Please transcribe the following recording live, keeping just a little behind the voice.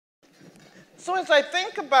So as I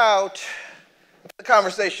think about the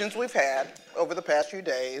conversations we've had over the past few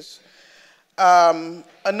days,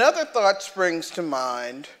 another thought springs to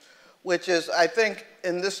mind, which is, I think,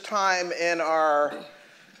 in this time in our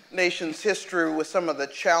nation's history with some of the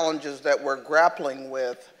challenges that we're grappling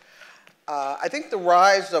with, I think the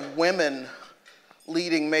rise of women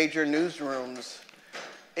leading major newsrooms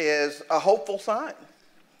is a hopeful sign.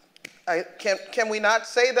 Can we not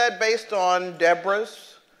say that based on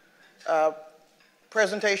Deborah's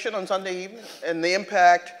presentation on Sunday evening and the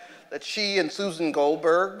impact that she and Susan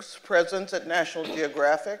Goldberg's presence at National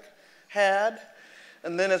Geographic had?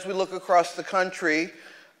 And then as we look across the country,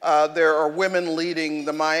 there are women leading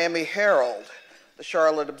the Miami Herald, the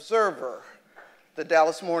Charlotte Observer, the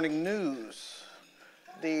Dallas Morning News,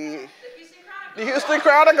 the Houston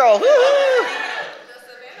Chronicle,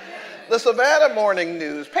 the Savannah Morning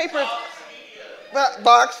News, papers,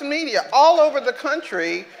 Vox Media, all over the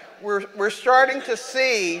country. We're starting to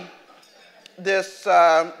see this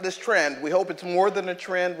trend. We hope it's more than a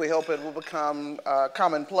trend. We hope it will become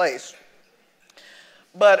commonplace.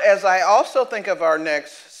 But as I also think of our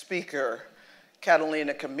next speaker,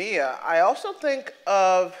 Catalina Camia, I also think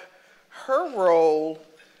of her role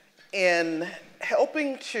in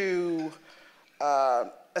helping to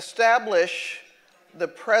establish the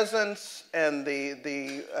presence and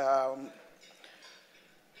the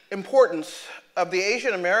importance of the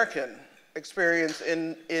Asian American experience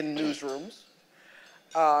in newsrooms.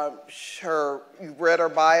 You've read her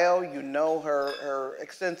bio, you know her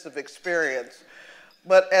extensive experience.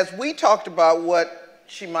 But as we talked about what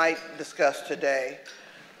she might discuss today,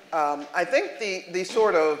 I think the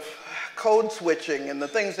sort of code switching and the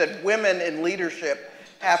things that women in leadership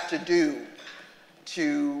have to do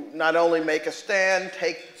to not only make a stand,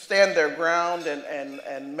 stand their ground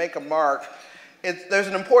and make a mark, there's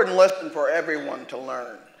an important lesson for everyone to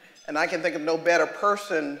learn. And I can think of no better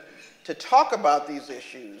person to talk about these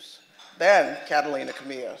issues than Catalina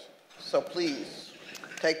Camia. So please,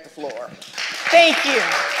 take the floor. Thank you.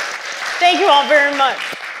 Thank you all very much.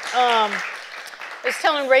 I was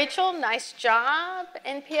telling Rachel, nice job,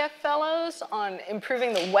 NPF fellows, on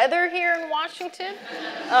improving the weather here in Washington.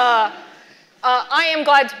 I am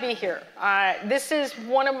glad to be here. This is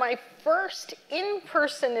one of my first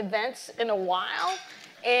in-person events in a while,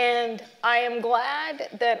 and I am glad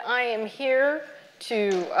that I am here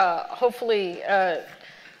to hopefully,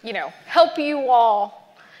 help you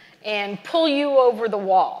all and pull you over the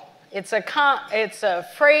wall. It's a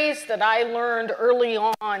phrase that I learned early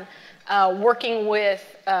on working with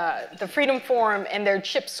the Freedom Forum and their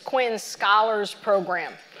Chips Quinn Scholars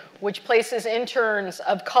Program, which places interns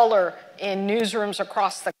of color in newsrooms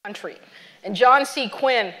across the country. And John C.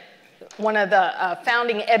 Quinn, one of the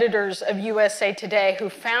founding editors of USA Today, who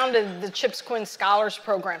founded the Chips Quinn Scholars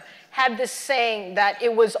Program, had this saying that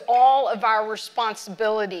it was all of our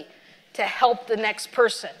responsibility to help the next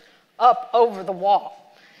person up over the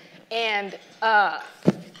wall. And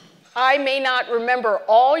I may not remember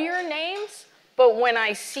all your names, but when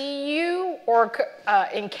I see you or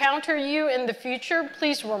encounter you in the future,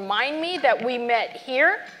 please remind me that we met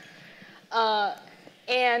here.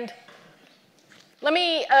 And let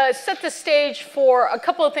me set the stage for a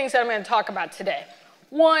couple of things that I'm going to talk about today.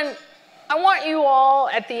 One, I want you all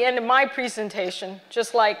at the end of my presentation,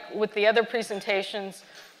 just like with the other presentations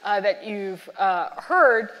that you've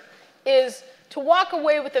heard, is to walk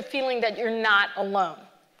away with the feeling that you're not alone,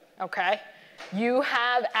 okay? You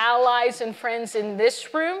have allies and friends in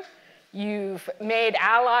this room. You've made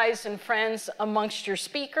allies and friends amongst your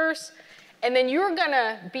speakers. And then you're going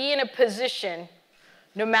to be in a position,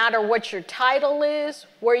 no matter what your title is,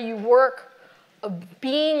 where you work, of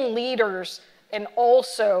being leaders and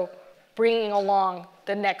also bringing along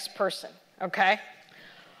the next person, okay?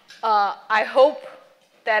 I hope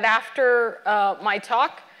that after my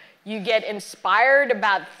talk, you get inspired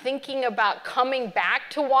about thinking about coming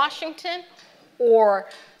back to Washington or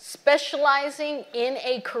specializing in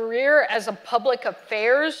a career as a public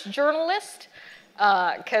affairs journalist,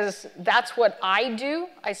 because that's what I do.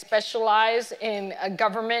 I specialize in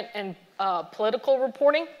government and political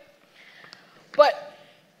reporting. But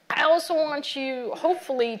I also want you,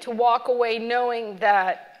 hopefully, to walk away knowing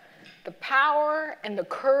that the power and the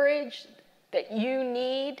courage that you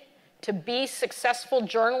need to be successful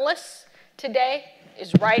journalists today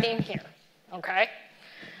is right in here, okay?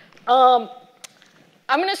 I'm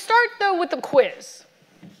going to start, though, with a quiz.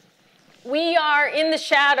 We are in the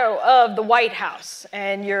shadow of the White House,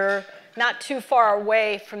 and you're not too far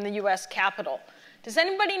away from the U.S. Capitol. Does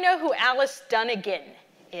anybody know who Alice Dunnigan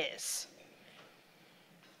is?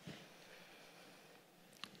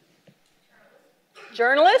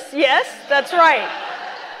 Journalist, yes, that's right.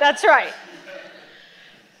 That's right.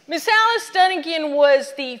 Miss Alice Dunnigan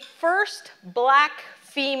was the first black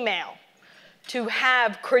female to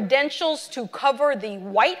have credentials to cover the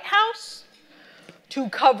White House, to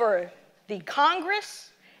cover the Congress,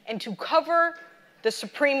 and to cover the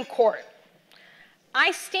Supreme Court. I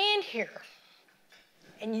stand here,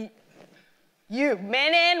 and you,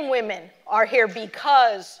 men and women, are here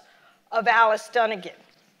because of Alice Dunnigan.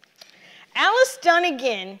 Alice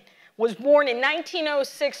Dunnigan was born in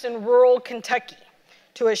 1906 in rural Kentucky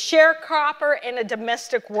to a sharecropper and a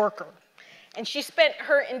domestic worker. And she spent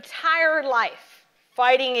her entire life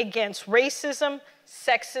fighting against racism,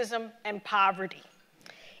 sexism, and poverty.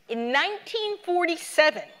 In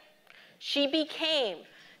 1947, she became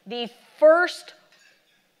the first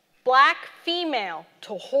black female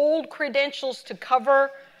to hold credentials to cover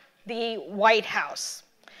the White House.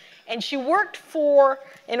 And she worked for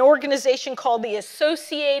an organization called the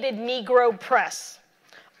Associated Negro Press,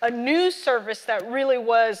 a news service that really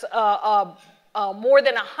was more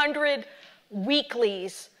than 100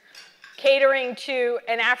 weeklies catering to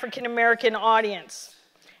an African-American audience.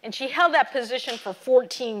 And she held that position for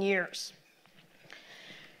 14 years.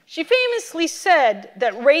 She famously said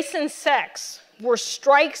that race and sex were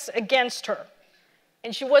strikes against her,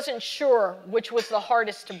 and she wasn't sure which was the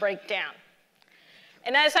hardest to break down.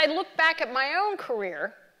 And as I look back at my own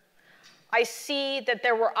career, I see that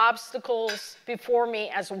there were obstacles before me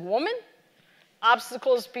as a woman,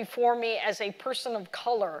 obstacles before me as a person of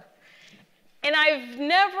color, and I've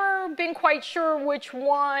never been quite sure which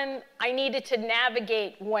one I needed to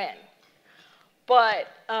navigate when. But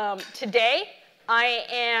today, I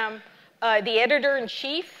am the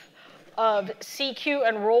editor-in-chief of CQ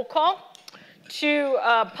and Roll Call, two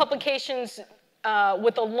publications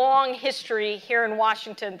with a long history here in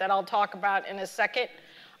Washington that I'll talk about in a second.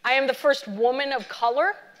 I am the first woman of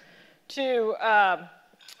color to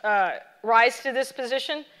rise to this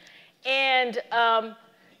position. And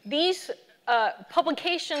these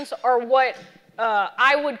publications are what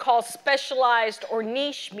I would call specialized or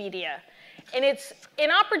niche media. And it's an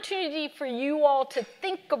opportunity for you all to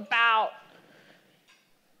think about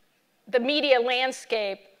the media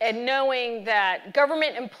landscape and knowing that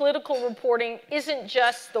government and political reporting isn't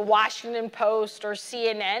just the Washington Post or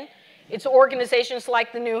CNN. It's organizations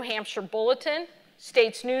like the New Hampshire Bulletin,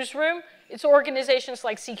 State's Newsroom. It's organizations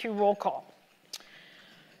like CQ Roll Call.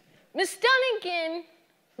 Ms. Dunnigan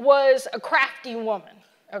was a crafty woman,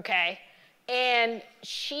 okay? And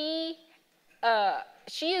she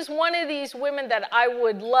is one of these women that I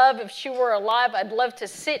would love, if she were alive, I'd love to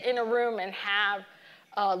sit in a room and have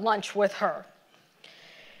lunch with her.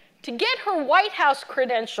 To get her White House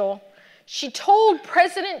credential, she told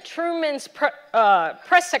President Truman's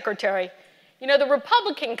press secretary, you know, the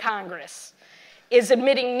Republican Congress is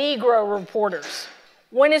admitting Negro reporters.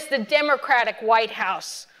 When is the Democratic White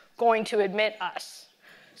House going to admit us?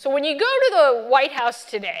 So when you go to the White House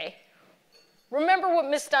today, remember what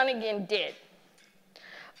Ms. Dunnigan did.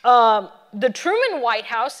 The Truman White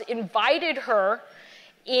House invited her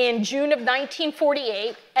in June of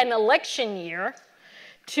 1948, an election year,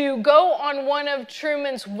 to go on one of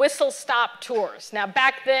Truman's whistle-stop tours. Now,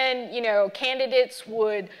 back then, you know, candidates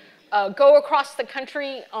would go across the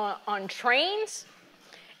country on trains,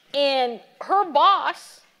 and her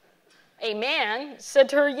boss, a man, said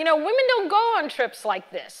to her, you know, women don't go on trips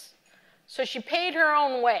like this. So she paid her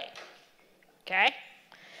own way, okay?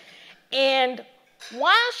 And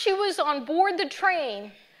while she was on board the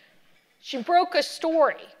train, she broke a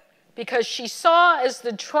story because she saw as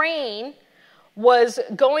the train was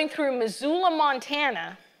going through Missoula,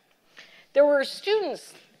 Montana, there were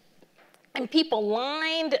students and people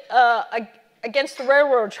lined against the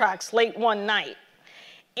railroad tracks late one night.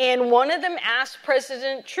 And one of them asked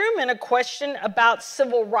President Truman a question about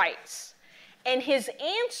civil rights. And his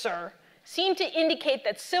answer seemed to indicate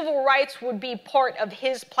that civil rights would be part of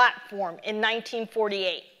his platform in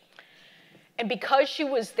 1948. And because she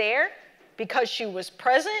was there, because she was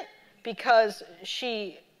present, because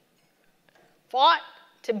she fought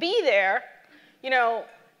to be there, you know,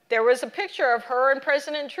 there was a picture of her and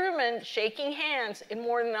President Truman shaking hands in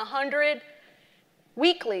more than 100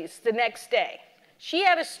 weeklies the next day. She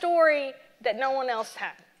had a story that no one else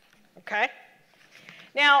had, okay?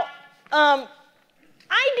 Now,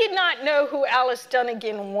 I did not know who Alice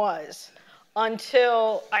Dunnigan was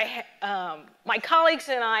until my colleagues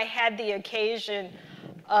and I had the occasion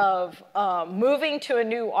of moving to a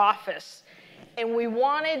new office, and we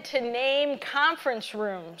wanted to name conference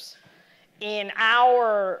rooms in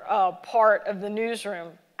our part of the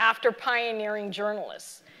newsroom after pioneering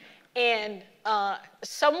journalists. And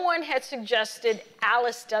someone had suggested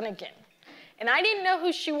Alice Dunnigan. And I didn't know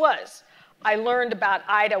who she was. I learned about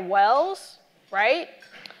Ida Wells, right?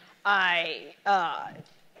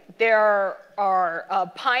 There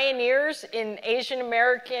are pioneers in Asian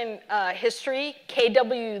American history.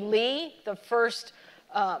 K.W. Lee, the first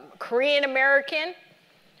Korean American.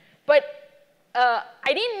 But I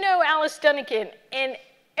didn't know Alice Dunnigan. And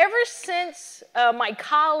ever since my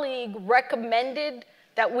colleague recommended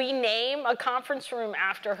that we name a conference room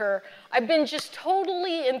after her, I've been just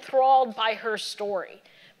totally enthralled by her story.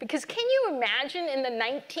 Because can you imagine in the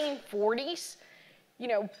 1940s, you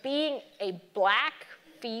know, being a black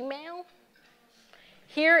female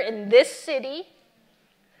here in this city,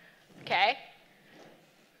 okay?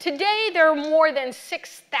 Today, there are more than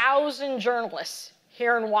 6,000 journalists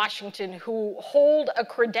here in Washington who hold a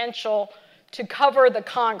credential to cover the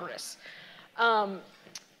Congress.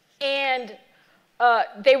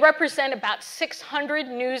 They represent about 600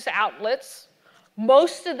 news outlets.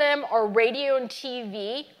 Most of them are radio and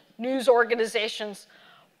TV news organizations,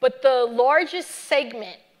 but the largest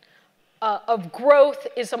segment of growth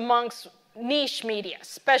is amongst niche media,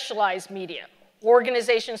 specialized media.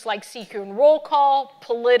 Organizations like CQ and Roll Call,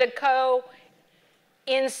 Politico,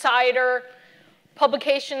 Insider,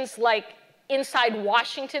 publications like Inside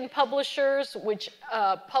Washington Publishers, which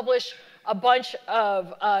publish a bunch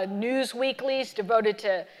of news weeklies devoted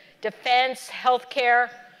to defense, healthcare.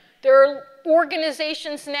 There are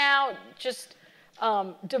organizations now just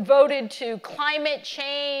devoted to climate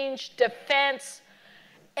change, defense,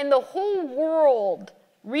 and the whole world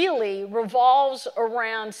really revolves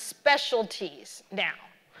around specialties now.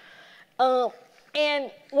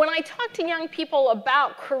 And when I talk to young people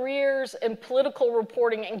about careers in political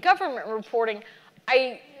reporting and government reporting,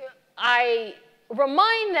 I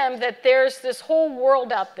remind them that there's this whole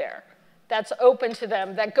world out there that's open to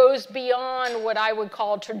them that goes beyond what I would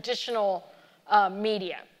call traditional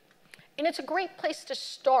media. And it's a great place to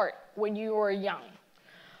start when you are young.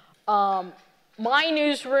 My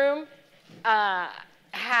newsroom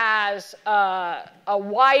has a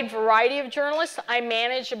wide variety of journalists. I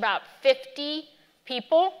manage about 50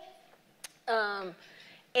 people,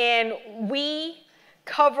 and we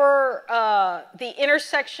cover the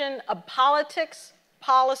intersection of politics,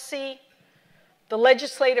 policy, the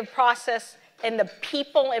legislative process, and the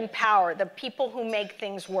people in power, the people who make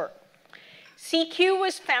things work. CQ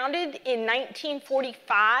was founded in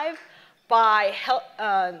 1945 by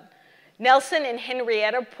Nelson and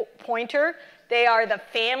Henrietta Pointer. They are the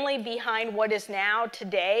family behind what is now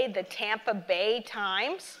today the Tampa Bay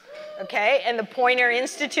Times, okay, and the Poynter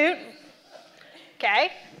Institute,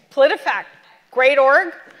 okay? PolitiFact, great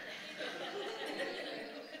org.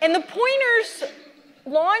 And the Pointers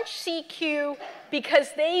launched CQ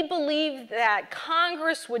because they believed that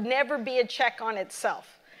Congress would never be a check on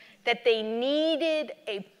itself, that they needed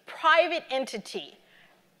a private entity,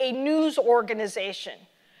 a news organization,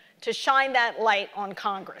 to shine that light on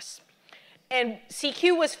Congress. And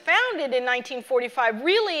CQ was founded in 1945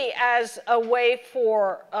 really as a way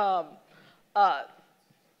for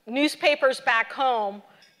newspapers back home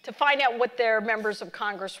to find out what their members of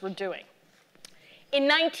Congress were doing. In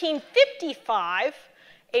 1955,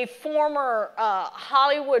 a former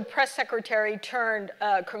Hollywood press secretary turned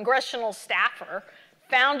congressional staffer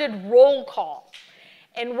founded Roll Call.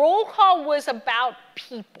 And Roll Call was about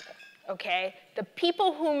people, okay? The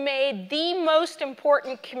people who made the most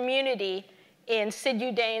important community in Sid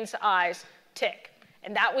Udane's eyes tick.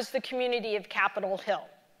 And that was the community of Capitol Hill.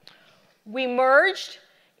 We merged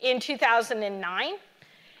in 2009.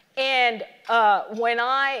 And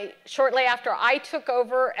shortly after I took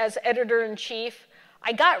over as editor-in-chief,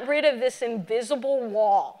 I got rid of this invisible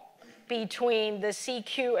wall between the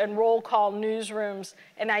CQ and Roll Call newsrooms,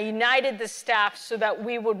 and I united the staff so that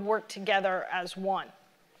we would work together as one.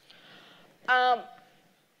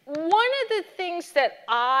 One of the things that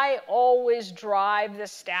I always drive the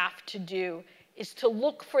staff to do is to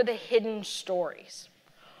look for the hidden stories.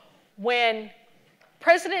 When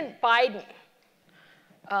President Biden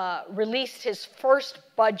released his first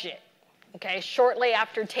budget, okay, shortly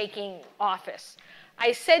after taking office,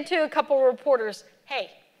 I said to a couple of reporters, hey,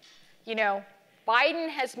 you know, Biden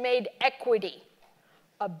has made equity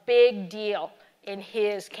a big deal in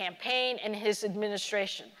his campaign and his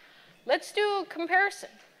administration. Let's do a comparison.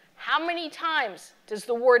 How many times does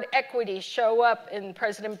the word equity show up in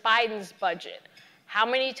President Biden's budget? How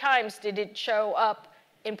many times did it show up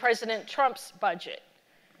in President Trump's budget?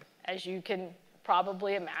 As you can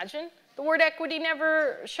probably imagine, the word equity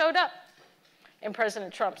never showed up in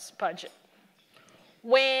President Trump's budget.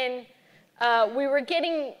 When we were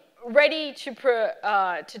getting ready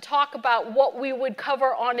to talk about what we would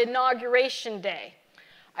cover on Inauguration Day.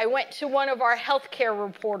 I went to one of our healthcare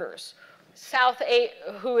reporters,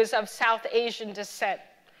 who is of South Asian descent.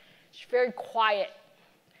 She's very quiet.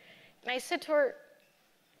 And I said to her,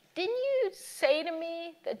 "Didn't you say to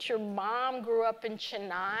me that your mom grew up in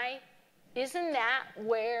Chennai? Isn't that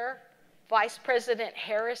where Vice President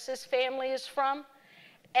Harris's family is from?"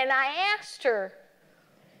 And I asked her,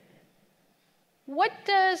 "What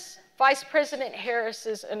does Vice President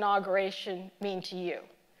Harris's inauguration mean to you?"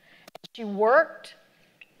 She worked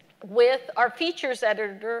with our features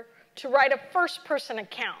editor to write a first-person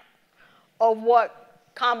account of what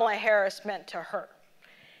Kamala Harris meant to her.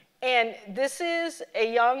 And this is a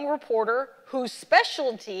young reporter whose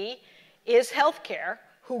specialty is healthcare,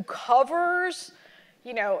 who covers,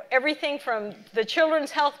 you know, everything from the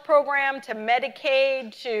Children's Health Program to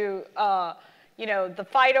Medicaid to, you know, the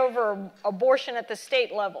fight over abortion at the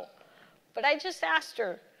state level. But I just asked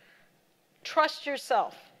her, trust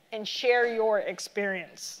yourself and share your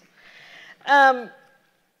experience.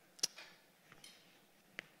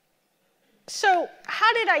 So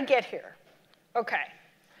how did I get here? Okay.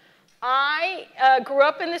 I grew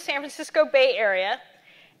up in the San Francisco Bay Area,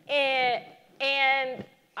 and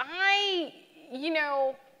I, you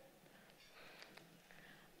know,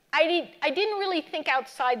 I didn't really think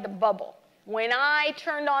outside the bubble. When I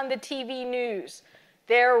turned on the TV news,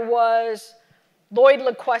 there was Lloyd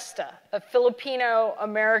LaCuesta, a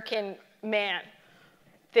Filipino-American man.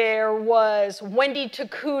 There was Wendy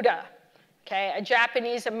Takuda, okay, a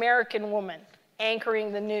Japanese-American woman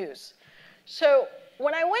anchoring the news. So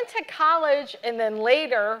when I went to college and then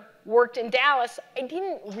later worked in Dallas, I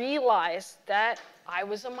didn't realize that I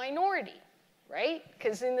was a minority, right?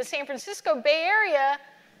 Because in the San Francisco Bay Area,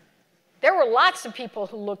 there were lots of people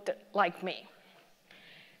who looked like me.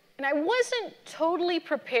 And I wasn't totally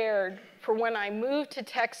prepared for when I moved to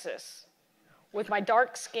Texas with my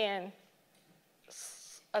dark skin,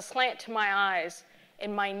 a slant to my eyes,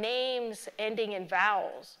 and my names ending in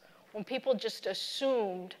vowels, when people just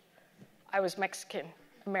assumed I was Mexican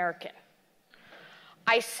American.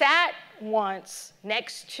 I sat once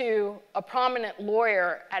next to a prominent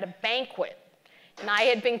lawyer at a banquet, and I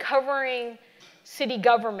had been covering city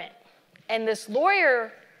government. And this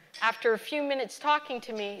lawyer, after a few minutes talking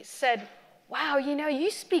to me, said, "Wow, you know, you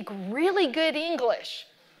speak really good English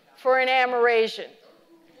for an Amerasian."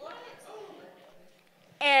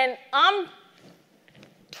 And I'm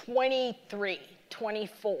 23,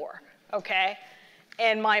 24, okay?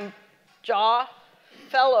 And my jaw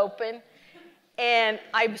fell open, and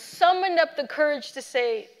I summoned up the courage to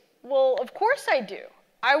say, "Well, of course I do.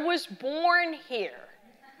 I was born here.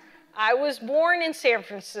 I was born in San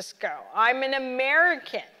Francisco. I'm an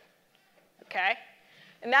American," okay?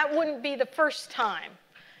 And that wouldn't be the first time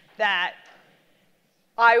that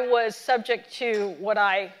I was subject to what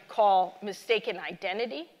I call mistaken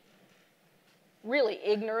identity, really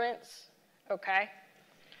ignorance, okay?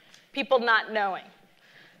 People not knowing.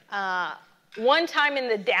 One time in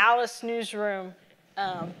the Dallas newsroom,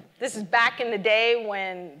 this is back in the day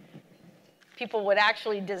when people would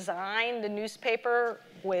actually design the newspaper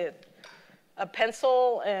with a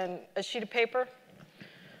pencil and a sheet of paper.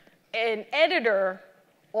 An editor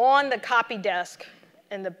on the copy desk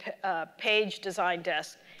and the page design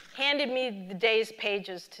desk handed me the day's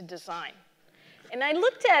pages to design. And I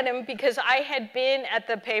looked at him because I had been at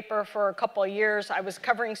the paper for a couple of years. I was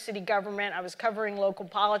covering city government. I was covering local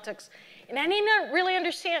politics. And I didn't really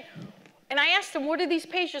understand. And I asked him, "What are these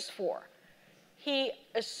pages for?" He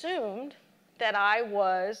assumed that I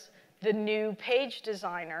was the new page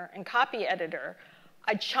designer and copy editor,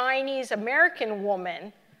 a Chinese-American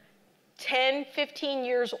woman, 10, 15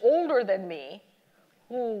 years older than me,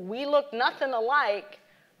 who we looked nothing alike,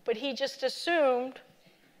 but he just assumed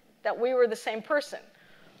that we were the same person.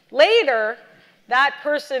 Later, that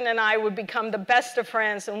person and I would become the best of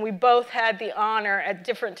friends, and we both had the honor at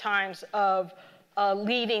different times of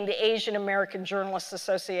leading the Asian American Journalists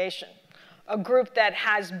Association, a group that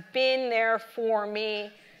has been there for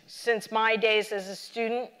me since my days as a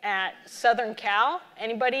student at Southern Cal.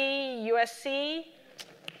 Anybody USC?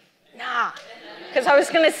 Nah, because I was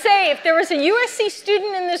going to say, if there was a USC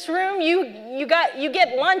student in this room, you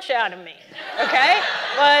get lunch out of me, okay?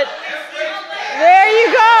 But there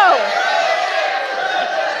you go.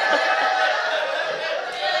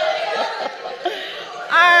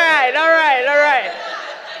 All right.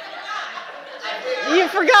 You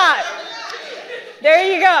forgot. There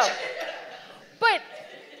you go. But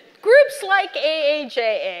groups like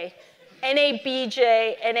AAJA,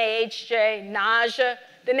 NABJ, NAHJ,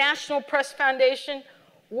 the National Press Foundation,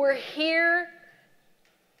 we're here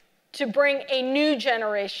to bring a new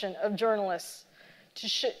generation of journalists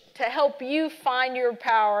to help you find your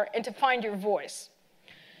power and to find your voice.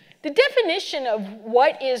 The definition of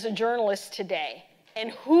what is a journalist today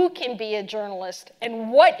and who can be a journalist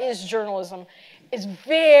and what is journalism is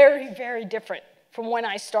very, very different from when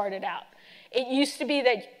I started out. It used to be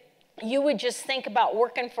that you would just think about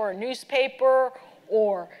working for a newspaper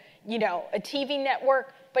or, you know, a TV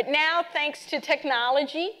network. But now, thanks to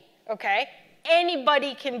technology, okay,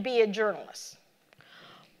 anybody can be a journalist.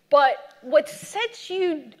 But what sets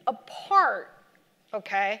you apart,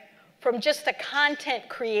 okay, from just a content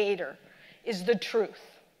creator is the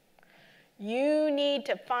truth. You need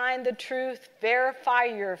to find the truth, verify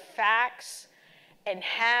your facts, and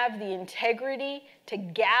have the integrity to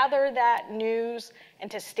gather that news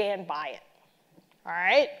and to stand by it. All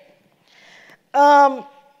right?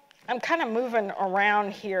 I'm kind of moving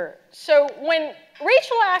around here. So when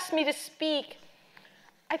Rachel asked me to speak,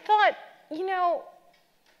 I thought, you know,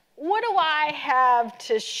 what do I have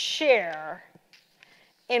to share?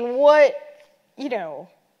 And what, you know,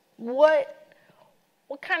 what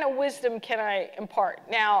kind of wisdom can I impart?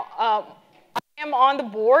 Now, I am on the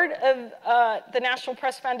board of the National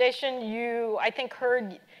Press Foundation. You, I think,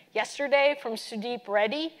 heard yesterday from Sudeep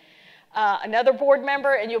Reddy, another board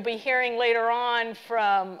member, and you'll be hearing later on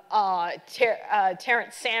from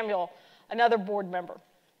Terrence Samuel, another board member.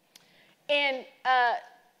 And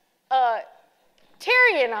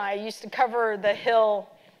Terry and I used to cover the Hill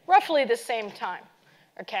roughly the same time,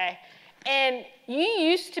 okay? And you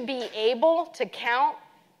used to be able to count,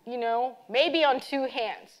 you know, maybe on two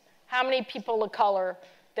hands, how many people of color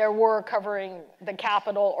there were covering the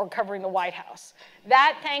Capitol or covering the White House.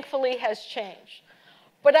 That, thankfully, has changed.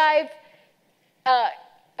 But I've,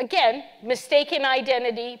 again, mistaken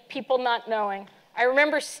identity, people not knowing. I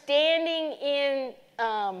remember standing in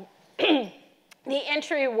the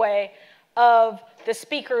entryway of the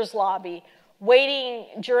speaker's lobby, waiting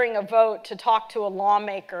during a vote to talk to a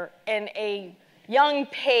lawmaker, and a young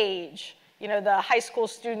page, you know, the high school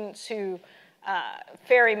students who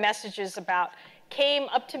ferry messages about, came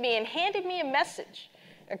up to me and handed me a message,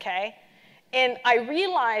 okay? And I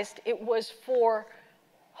realized it was for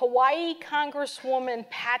Hawaii Congresswoman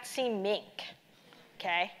Patsy Mink,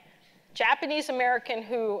 okay? Japanese American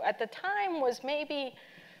who at the time was maybe,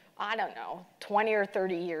 I don't know, 20 or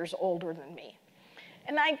 30 years older than me.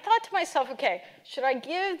 And I thought to myself, okay, should I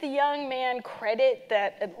give the young man credit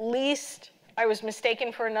that at least I was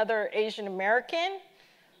mistaken for another Asian American?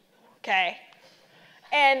 Okay.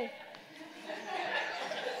 And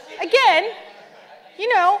again,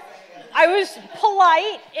 you know, I was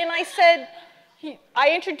polite and I said, I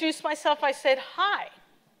introduced myself, I said, hi.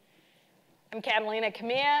 I'm Catalina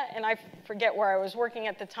Camia, and I forget where I was working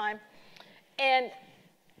at the time. And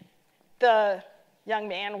the young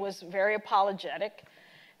man was very apologetic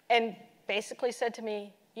and basically said to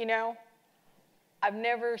me, you know, I've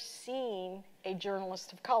never seen a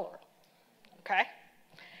journalist of color, okay?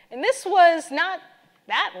 And this was not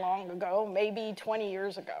that long ago, maybe 20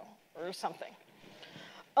 years ago or something.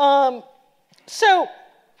 So, a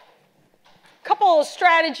couple of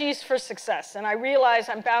strategies for success, and I realize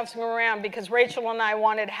I'm bouncing around because Rachel and I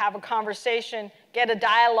wanted to have a conversation, get a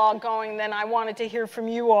dialogue going, then I wanted to hear from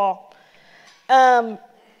you all.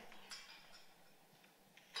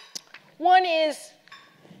 One is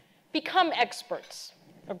become experts,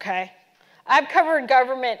 okay? I've covered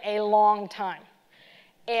government a long time,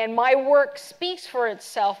 and my work speaks for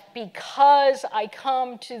itself because I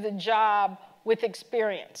come to the job with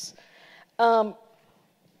experience.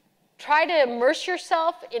 Try to immerse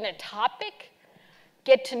yourself in a topic,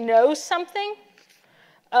 get to know something,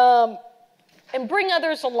 and bring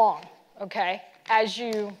others along, okay, as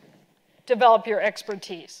you develop your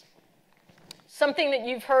expertise. Something that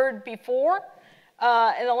you've heard before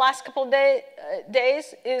in the last couple of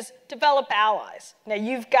days is develop allies. Now,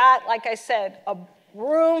 you've got, like I said, a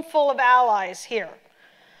room full of allies here.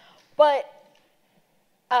 But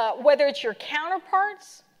whether it's your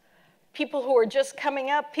counterparts, people who are just coming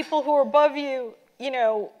up, people who are above you, you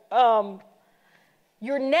know,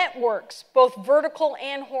 your networks, both vertical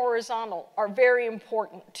and horizontal, are very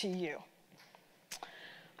important to you.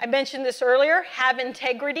 I mentioned this earlier, have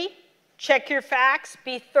integrity, check your facts,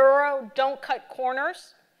 be thorough, don't cut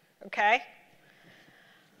corners, okay?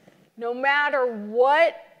 No matter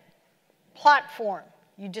what platform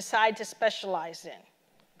you decide to specialize in,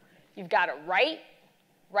 you've got to write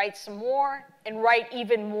some more, and write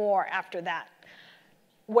even more after that.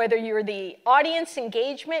 Whether you're the audience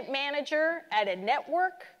engagement manager at a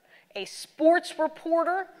network, a sports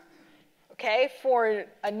reporter, okay, for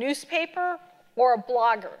a newspaper, or a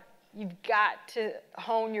blogger, You've got to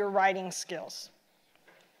hone your writing skills.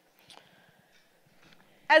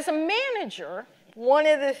 As a manager, one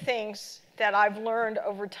of the things that I've learned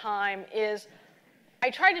over time is I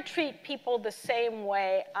try to treat people the same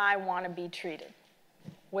way I want to be treated,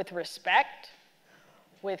 with respect,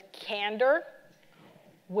 with candor,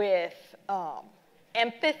 with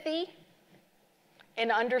empathy and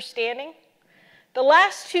understanding. The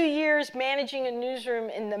last 2 years managing a newsroom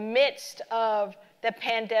in the midst of the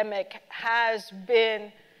pandemic has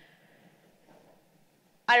been,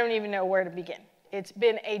 I don't even know where to begin. It's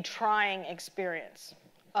been a trying experience.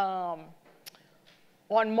 On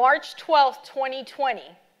March 12th, 2020,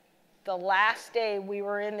 the last day we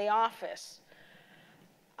were in the office,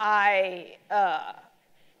 I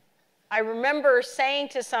remember saying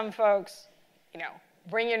to some folks,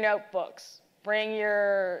 bring your notebooks, bring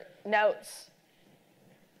your notes.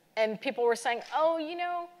 And people were saying, oh,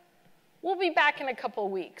 we'll be back in a couple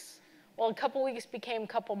of weeks. Well, a couple of weeks became a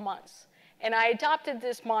couple months. And I adopted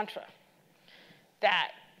this mantra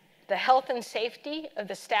that the health and safety of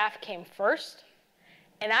the staff came first.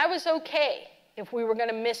 And I was okay if we were going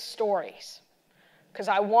to miss stories, because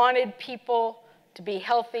I wanted people to be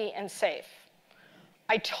healthy and safe.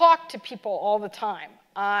 I talk to people all the time.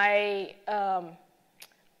 I am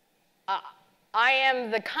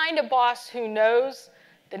the kind of boss who knows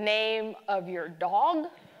the name of your dog,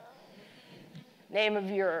 name of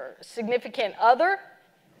your significant other,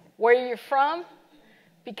 where you're from,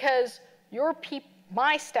 because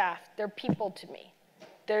my staff, they're people to me.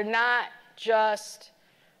 They're not just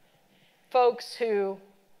folks who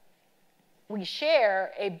we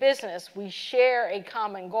share a business, we share a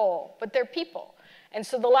common goal, but they're people. And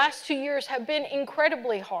so the last 2 years have been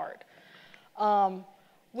incredibly hard.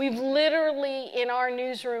 We've literally, in our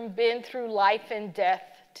newsroom, been through life and death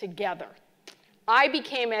together. I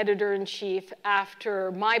became editor-in-chief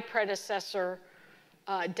after my predecessor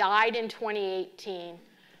died in 2018.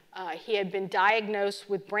 He had been diagnosed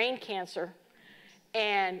with brain cancer,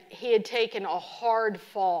 and he had taken a hard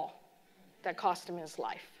fall that cost him his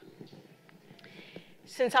life.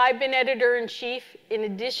 Since I've been editor-in-chief, in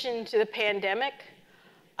addition to the pandemic,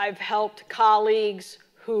 I've helped colleagues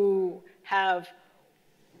who have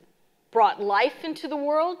brought life into the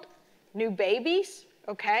world, new babies,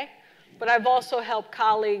 okay? But I've also helped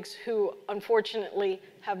colleagues who, unfortunately,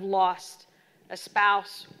 have lost a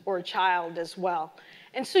spouse or a child as well.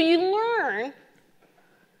 And so you learn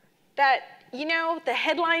that, the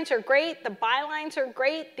headlines are great, the bylines are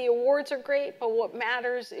great, the awards are great, but what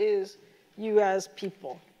matters is you as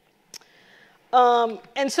people.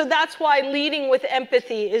 And so that's why leading with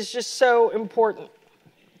empathy is just so important.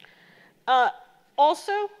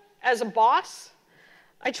 Also, as a boss,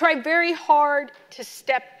 I try very hard to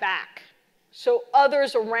step back so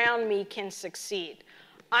others around me can succeed.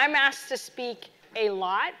 I'm asked to speak a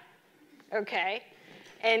lot, okay?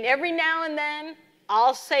 And every now and then,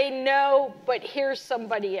 I'll say no, but here's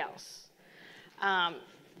somebody else.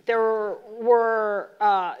 There's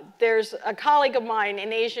a colleague of mine,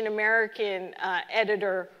 an Asian American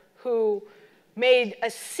editor, who made a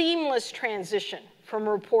seamless transition from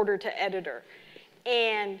reporter to editor.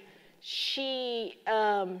 And she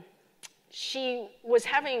was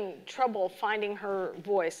having trouble finding her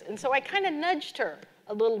voice. And so I kind of nudged her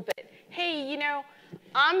a little bit. Hey,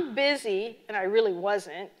 I'm busy, and I really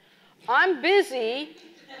wasn't. I'm busy.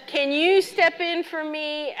 Can you step in for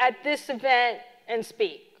me at this event and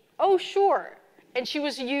speak? Oh, sure. And she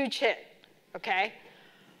was a huge hit, okay?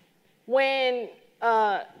 When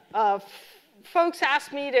folks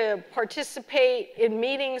ask me to participate in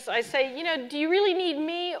meetings, I say, do you really need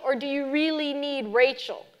me, or do you really need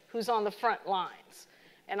Rachel, who's on the front lines?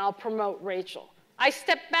 And I'll promote Rachel. I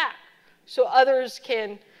step back so others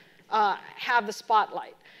can have the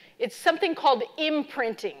spotlight. It's something called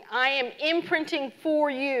imprinting. I am imprinting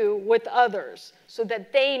for you with others so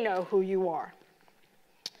that they know who you are.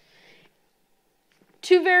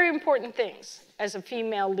 Two very important things as a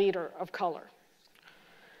female leader of color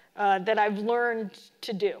that I've learned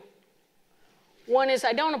to do. One is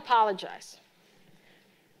I don't apologize.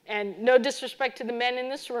 And no disrespect to the men in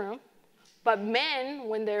this room, but men,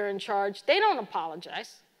 when they're in charge, they don't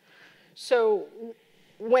apologize. So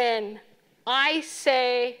when I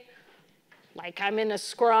say, like I'm in a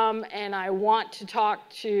scrum and I want to talk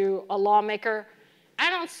to a lawmaker, I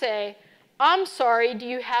don't say, I'm sorry, do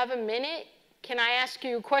you have a minute? Can I ask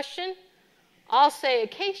you a question? I'll say,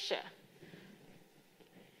 Acacia,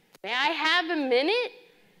 may I have a minute?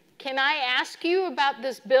 Can I ask you about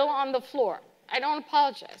this bill on the floor? I don't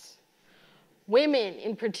apologize. Women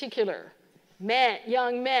in particular, men,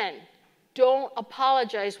 young men, don't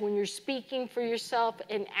apologize when you're speaking for yourself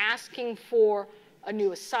and asking for a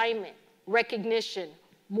new assignment, recognition,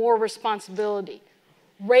 more responsibility.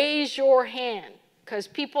 Raise your hand, because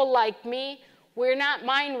people like me, we're not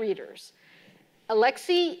mind readers.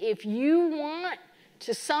 Alexi, if you want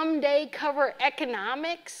to someday cover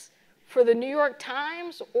economics for the New York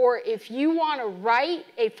Times, or if you want to write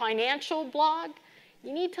a financial blog,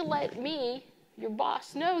 you need to let me, your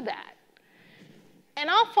boss, know that. And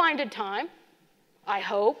I'll find a time, I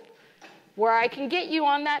hope, where I can get you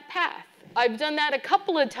on that path. I've done that a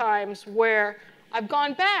couple of times where I've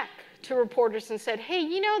gone back to reporters and said, hey,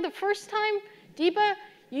 you know, the first time, Deba,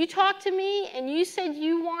 you talked to me and you said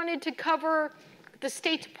you wanted to cover the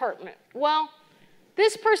State Department. Well,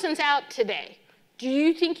 this person's out today. Do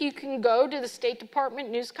you think you can go to the State Department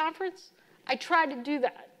news conference? I try to do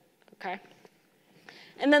that, okay?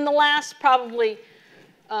 And then the last, probably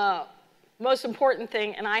most important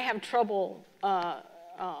thing, and I have trouble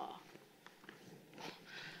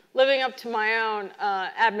living up to my own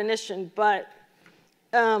admonition, but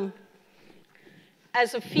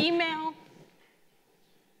as a female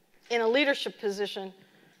in a leadership position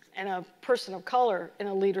and a person of color in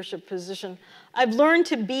a leadership position, I've learned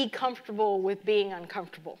to be comfortable with being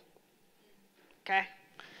uncomfortable, okay?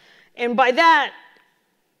 And by that,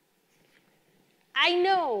 I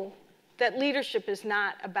know that leadership is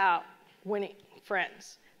not about winning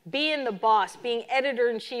friends. Being the boss, being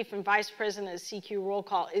editor-in-chief and vice president of CQ Roll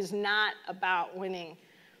Call is not about winning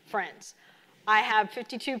friends. I have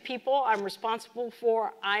 52 people I'm responsible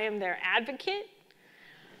for. I am their advocate.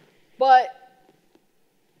 But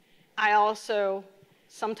I also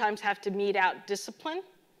sometimes have to mete out discipline.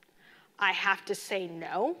 I have to say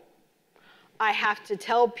no. I have to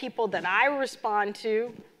tell people that I respond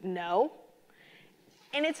to no.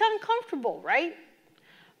 And it's uncomfortable, right?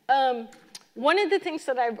 One of the things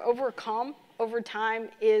that I've overcome over time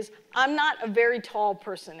is I'm not a very tall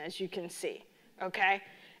person, as you can see, okay?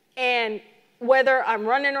 And whether I'm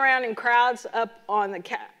running around in crowds up in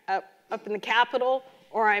the Capitol,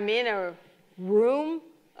 or I'm in a room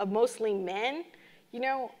of mostly men, you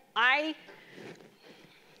know, I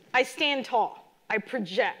stand tall. I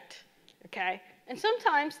project, okay? And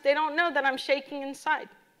sometimes they don't know that I'm shaking inside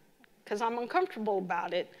because I'm uncomfortable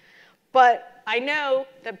about it. But I know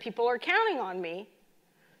that people are counting on me.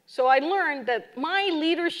 So I learned that my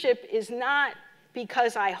leadership is not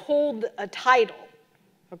because I hold a title,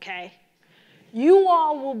 okay? You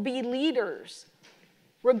all will be leaders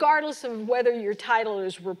regardless of whether your title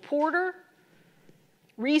is reporter,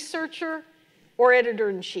 researcher, or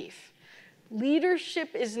editor-in-chief.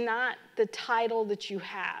 Leadership is not the title that you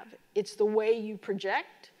have. It's the way you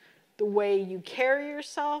project, the way you carry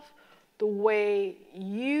yourself, the way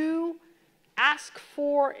you ask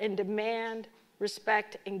for and demand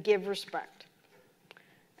respect and give respect.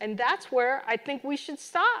 And that's where I think we should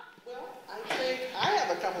stop. Well, I think I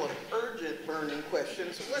have a couple of urgent burning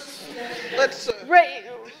questions. Let's Right.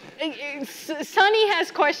 Sonny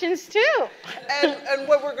has questions too. and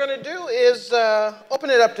what we're going to do is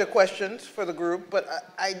open it up to questions for the group, but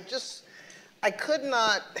I could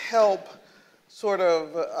not help sort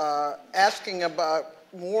of asking about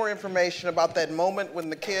more information about that moment when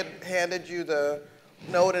the kid handed you the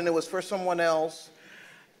note and it was for someone else,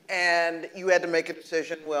 and you had to make a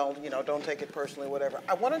decision, well, you know, don't take it personally, whatever.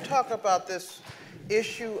 I want to talk about this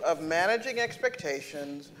issue of managing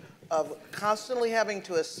expectations, of constantly having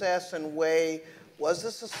to assess and weigh, was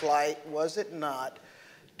this a slight, was it not?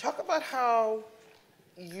 Talk about how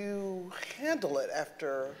you handle it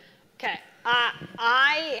after. Okay,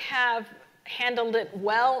 I have handled it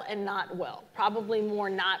well and not well, probably more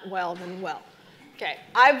not well than well. Okay,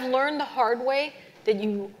 I've learned the hard way that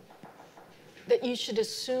you should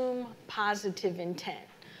assume positive intent.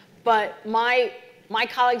 But my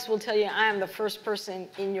colleagues will tell you I am the first person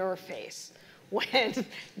in your face when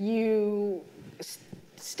you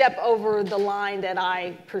step over the line that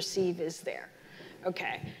I perceive is there.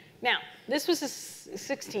 Okay, now, this was a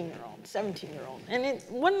 16-year-old, 17-year-old, and it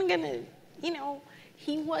wasn't gonna, you know,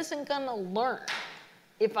 he wasn't gonna learn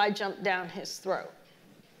if I jumped down his throat,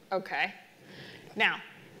 okay? Now,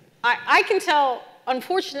 I can tell,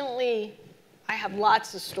 unfortunately, I have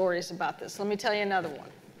lots of stories about this. Let me tell you another one.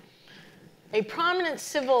 A prominent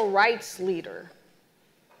civil rights leader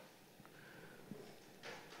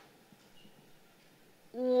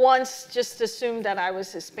once just assumed that I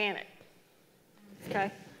was Hispanic,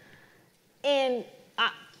 okay? And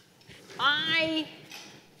I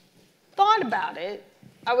thought about it.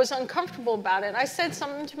 I was uncomfortable about it. I said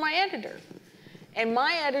something to my editor. And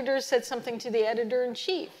my editor said something to the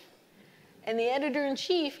editor-in-chief. And the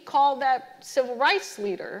editor-in-chief called that civil rights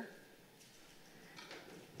leader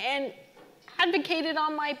and advocated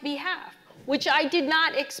on my behalf, which I did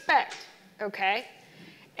not expect, okay?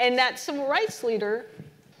 And that civil rights leader,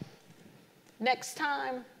 next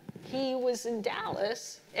time he was in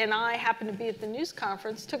Dallas and I happened to be at the news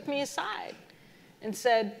conference, took me aside and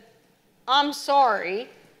said, I'm sorry,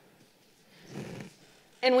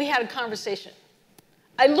 and we had a conversation.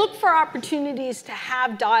 I look for opportunities to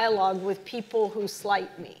have dialogue with people who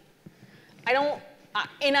slight me.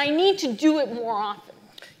 And I need to do it more often.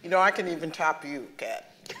 You know, I can even top you,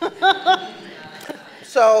 Kat.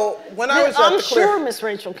 So when I was I'm sure Miss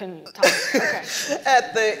Rachel can top. Okay.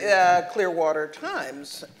 At the Clearwater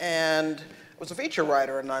Times, and I was a feature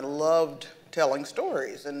writer, and I loved telling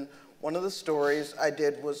stories. And one of the stories I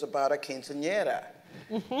did was about a quinceañera.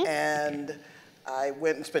 And I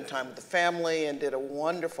went and spent time with the family and did a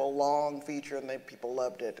wonderful long feature, and people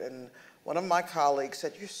loved it. And one of my colleagues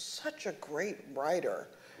said, "You're such a great writer.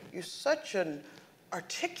 You're such an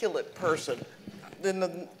articulate person." Then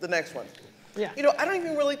the next one. Yeah. You know, I don't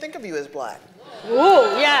even really think of you as black.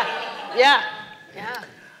 Ooh, yeah.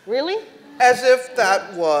 Really? As if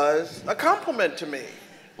that was a compliment to me.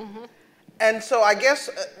 And so I guess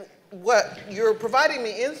what you're providing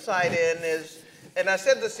me insight in is, and I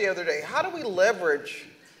said this the other day, how do we leverage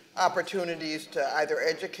opportunities to either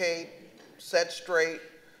educate, set straight,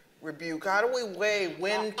 rebuke? How do we weigh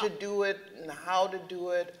when to do it and how to do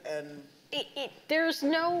it? And there's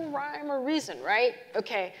no rhyme or reason, right?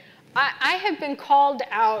 Okay, I have been called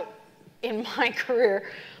out in my career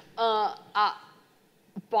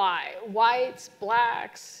by whites,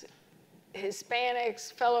 blacks,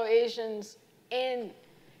 Hispanics, fellow Asians, and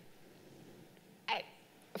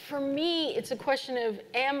for me, it's a question of,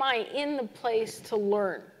 am I in the place to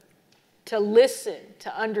learn, to listen,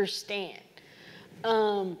 to understand?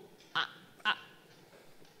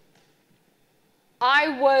 I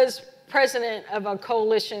was president of a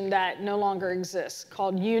coalition that no longer exists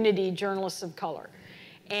called Unity Journalists of Color.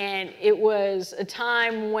 And it was a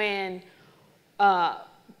time when the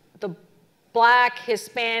Black,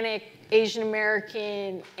 Hispanic, Asian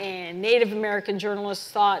American, and Native American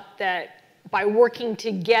journalists thought that by working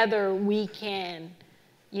together, we can,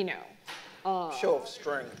 you know, show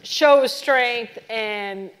strength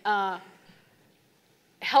and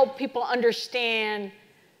help people understand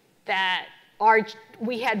that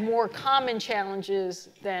we had more common challenges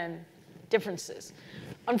than differences.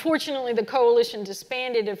 Unfortunately, the coalition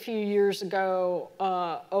disbanded a few years ago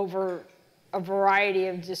over a variety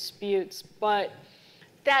of disputes, but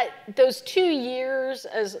those 2 years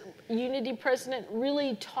as Unity president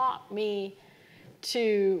really taught me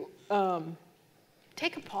to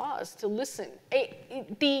take a pause, to listen.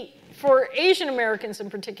 For Asian Americans in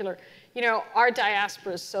particular, you know, our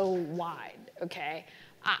diaspora is so wide, okay?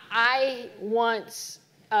 I once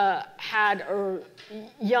had a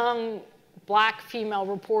young Black female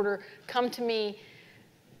reporter come to me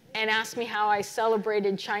and ask me how I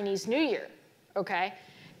celebrated Chinese New Year, okay?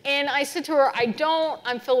 And I said to her,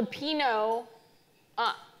 I'm Filipino,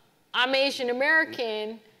 I'm Asian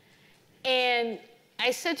American, and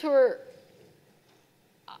I said to her,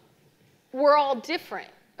 we're all different,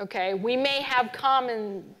 okay? We may have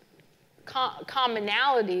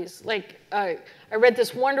commonalities. Like, I read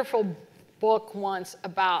this wonderful book once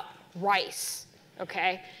about rice,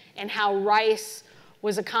 okay? And how rice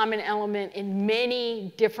was a common element in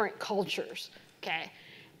many different cultures, okay?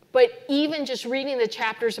 But even just reading the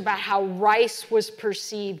chapters about how rice was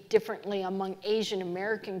perceived differently among Asian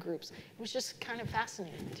American groups, it was just kind of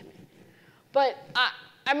fascinating to me. But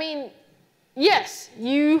I mean, yes,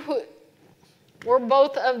 we're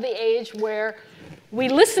both of the age where we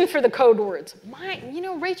listen for the code words. You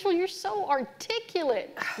know, Rachel, you're so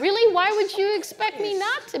articulate. Really, why would you expect me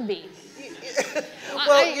not to be?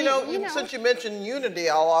 Well, you know, since you mentioned Unity,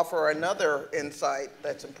 I'll offer another insight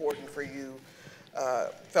that's important for you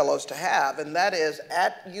fellows to have, and that is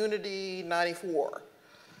at Unity 94,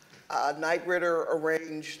 Knight Ridder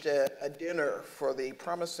arranged a dinner for the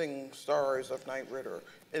promising stars of Knight Ridder,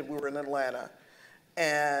 and we were in Atlanta.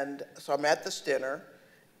 And so I'm at this dinner,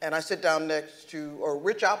 and I sit down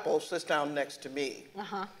Rich Apple sits down next to me.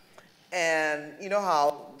 And you know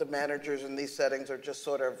how the managers in these settings are just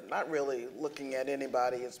sort of not really looking at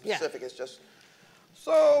anybody in specific. Yeah. It's just,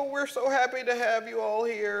 so we're so happy to have you all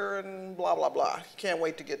here and blah, blah, blah. Can't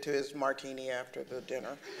wait to get to his martini after the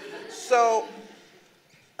dinner. So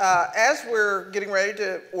as we're getting ready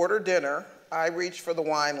to order dinner, I reached for the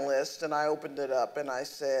wine list and I opened it up and I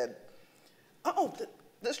said, oh,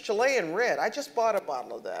 this Chilean red, I just bought a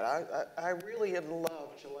bottle of that. I really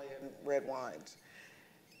love Chilean red wines.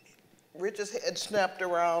 Rich's head snapped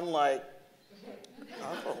around like,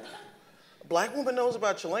 oh, black woman knows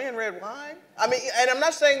about Chilean red wine? I mean, and I'm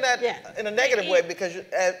not saying that in a negative way, because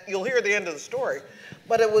you'll hear the end of the story,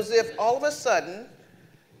 but it was if all of a sudden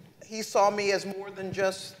he saw me as more than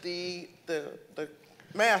just the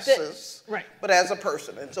masses, but as a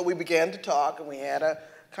person. And so we began to talk, and we had a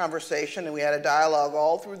conversation, and we had a dialogue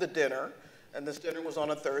all through the dinner, and this dinner was on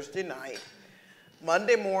a Thursday night.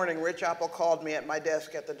 Monday morning, Rich Apple called me at my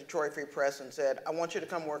desk at the Detroit Free Press and said, I want you to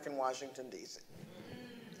come work in Washington, D.C.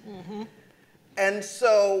 And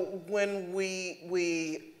so when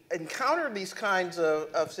we encounter these kinds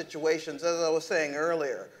of situations, as I was saying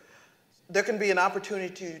earlier, there can be an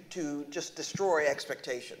opportunity to just destroy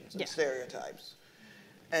expectations and stereotypes.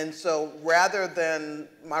 And so rather than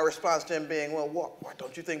my response to him being, well, what,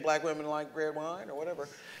 don't you think black women like red wine or whatever,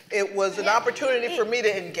 it was an opportunity for me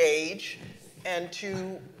to engage and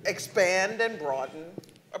to expand and broaden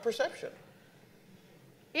a perception.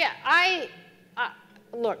 Yeah,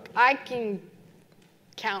 look, I can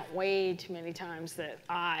count way too many times that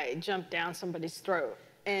I jumped down somebody's throat,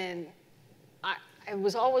 and I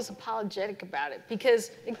was always apologetic about it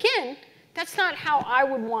because, again, that's not how I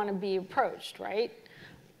would want to be approached, right?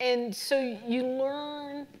 And so you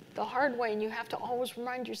learn the hard way, and you have to always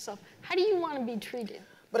remind yourself, how do you want to be treated?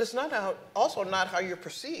 But it's not also not how you're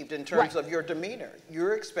perceived in terms of your demeanor.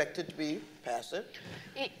 You're expected to be passive,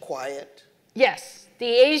 quiet. Yes, the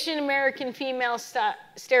Asian American female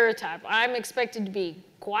stereotype. I'm expected to be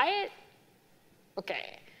quiet.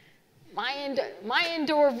 Okay, my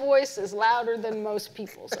indoor voice is louder than most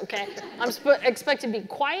people's. Okay, I'm expected to be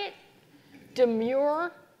quiet,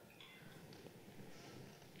 demure,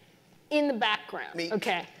 in the background.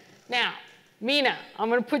 Okay, now, Mina, I'm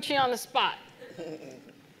going to put you on the spot.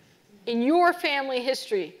 In your family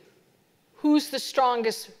history, who's the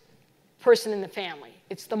strongest person in the family?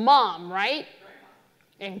 It's the mom, right?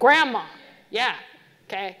 And grandma, yeah,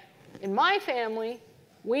 okay. In my family,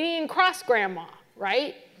 we didn't cross grandma,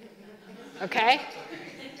 right? Okay?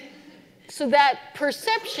 So that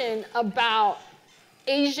perception about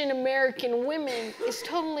Asian American women is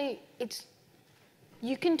totally,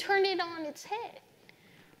 you can turn it on its head,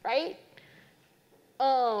 right?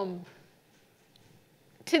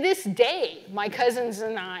 To this day, my cousins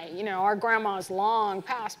and I, our grandma's long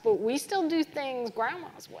past, but we still do things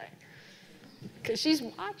grandma's way because she's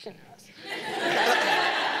watching us.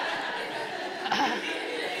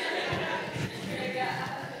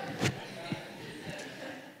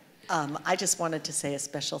 I just wanted to say a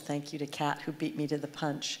special thank you to Kat, who beat me to the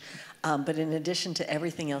punch. But in addition to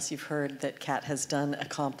everything else you've heard that Kat has done,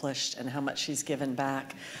 accomplished, and how much she's given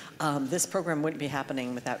back, this program wouldn't be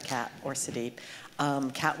happening without Kat or Sudeep.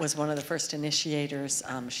 Kat was one of the first initiators.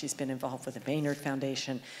 She's been involved with the Maynard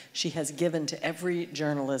Foundation. She has given to every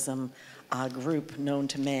journalism group known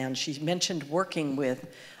to man. She mentioned working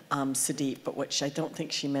with Sudeep, but what I don't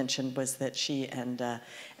think she mentioned was that she and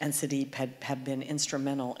Sudeep have been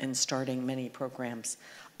instrumental in starting many programs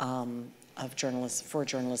of journalists, for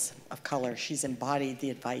journalists of color. She's embodied the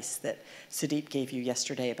advice that Sudeep gave you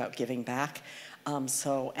yesterday about giving back.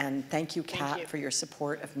 And thank you, Kat, for your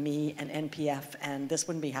support of me and NPF, and this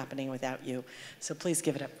wouldn't be happening without you. So please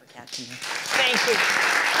give it up for Kat. Thank you.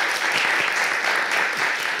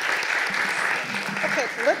 Okay,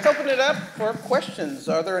 let's open it up for questions.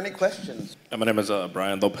 Are there any questions? My name is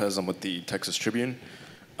Brian Lopez. I'm with the Texas Tribune.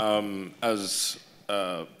 As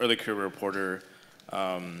an early career reporter,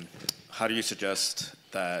 how do you suggest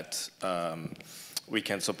that we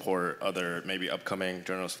can support other maybe upcoming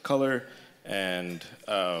journalists of color? And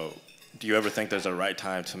do you ever think there's a right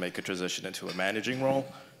time to make a transition into a managing role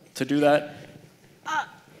to do that?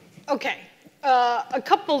 Okay, a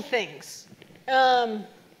couple things.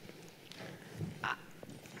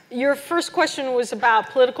 Your first question was about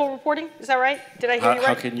political reporting, is that right? Did I hear you right?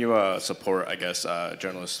 How can you support, I guess,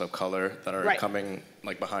 journalists of color that are coming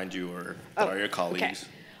like behind you or that are your colleagues?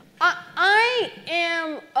 Okay.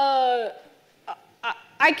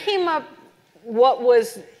 I came up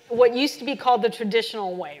what used to be called the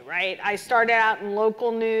traditional way, right? I started out in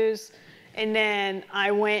local news, and then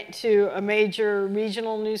I went to a major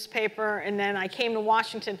regional newspaper, and then I came to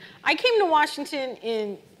Washington. I came to Washington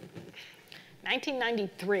in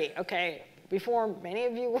 1993, okay, before many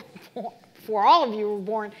of you were born, before all of you were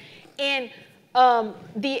born. And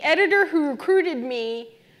the editor who recruited me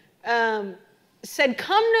said,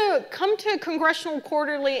 come to Congressional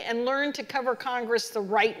Quarterly and learn to cover Congress the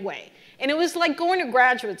right way. And it was like going to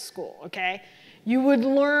graduate school, okay? You would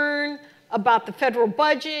learn about the federal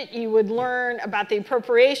budget, you would learn about the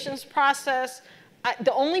appropriations process.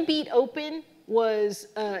 The only beat open was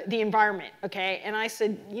the environment, okay? And I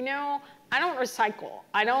said, I don't recycle.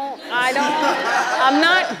 I'm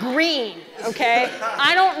not green, okay?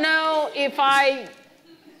 I don't know if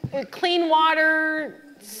clean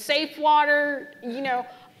water, safe water, you know,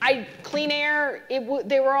 clean air,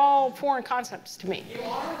 they were all foreign concepts to me. You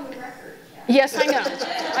are on the record. Yes, I know.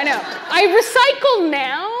 I recycle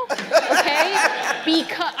now, okay?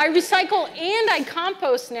 Because I recycle and I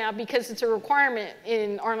compost now because it's a requirement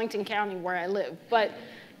in Arlington County where I live. But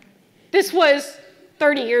this was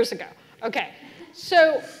 30 years ago. Okay,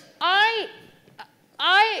 so I'm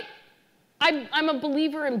a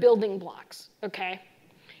believer in building blocks, okay?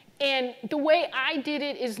 And the way I did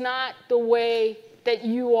it is not the way that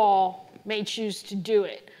you all may choose to do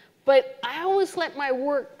it. But I always let my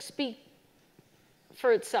work speak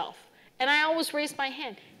for itself. And I always raise my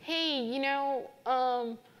hand. Hey, you know,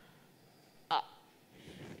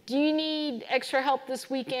 do you need extra help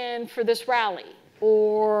this weekend for this rally?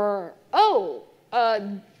 Or, oh,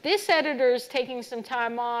 this editor's taking some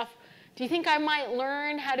time off. Do you think I might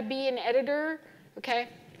learn how to be an editor? Okay.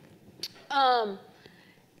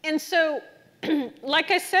 And so, like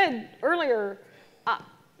I said earlier,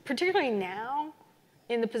 particularly now,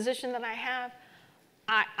 in the position that I have,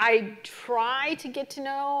 I try to get to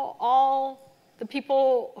know all the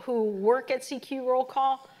people who work at CQ Roll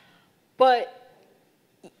Call, but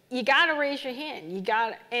you gotta raise your hand.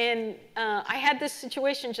 And I had this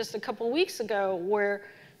situation just a couple weeks ago where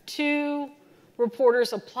 2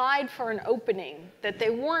 reporters applied for an opening that they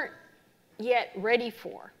weren't yet ready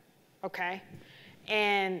for, okay?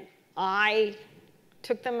 And I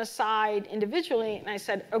took them aside individually and I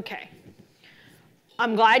said, okay,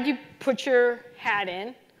 I'm glad you put your hat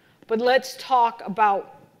in, but let's talk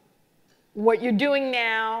about what you're doing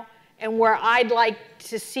now and where I'd like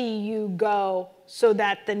to see you go so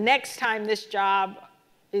that the next time this job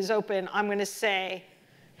is open, I'm gonna say,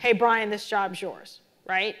 hey, Brian, this job's yours,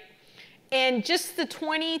 right? And just the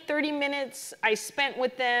 20, 30 minutes I spent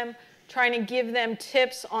with them trying to give them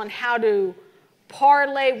tips on how to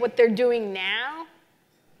parlay what they're doing now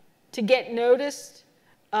to get noticed,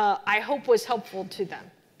 I hope was helpful to them.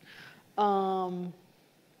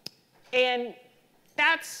 And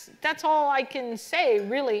that's all I can say,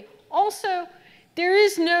 really. Also, there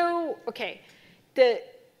is no, okay,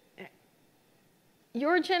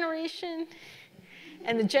 your generation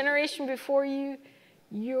and the generation before you,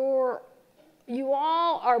 you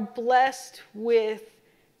all are blessed with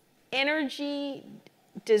energy,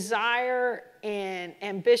 desire, and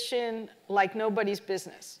ambition like nobody's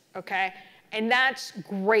business, okay? And that's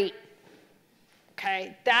great,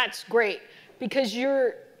 okay? That's great, because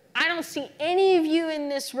I don't see any of you in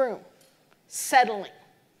this room settling,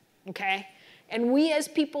 okay? And we as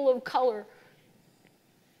people of color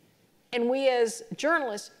and we as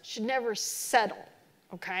journalists should never settle,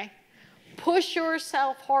 okay? Push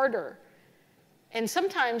yourself harder. And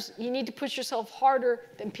sometimes you need to push yourself harder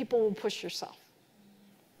than people will push yourself.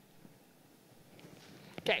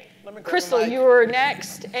 Okay, Crystal, you were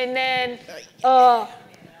next, and then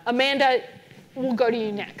Amanda, we'll go to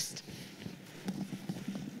you next.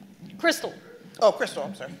 Crystal. Oh, Crystal,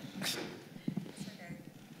 I'm sorry.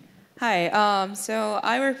 Hi, so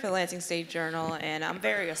I work for the Lansing State Journal, and I'm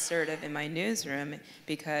very assertive in my newsroom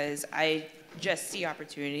because I just see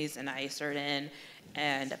opportunities and I assert in.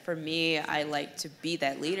 And for me, I like to be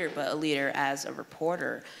that leader, but a leader as a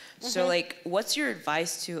reporter. So like, what's your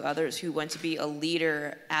advice to others who want to be a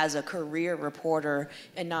leader as a career reporter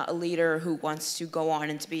and not a leader who wants to go on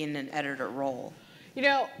and to be in an editor role? You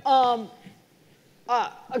know,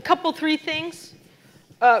 a 3 things,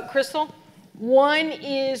 Crystal. One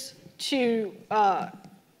is to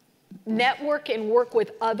network and work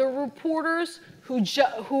with other reporters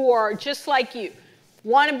who are just like you,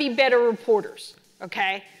 want to be better reporters.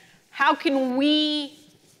 Okay, how can we,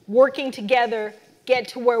 working together, get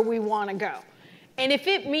to where we want to go? And if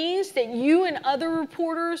it means that you and other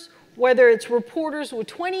reporters, whether it's reporters with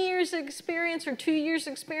 20 years of experience or 2 years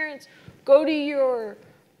experience, go to your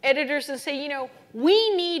editors and say, you know,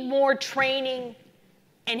 we need more training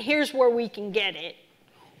and here's where we can get it.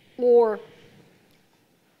 Or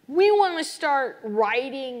we want to start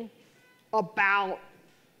writing about,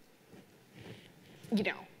 you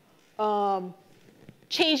know,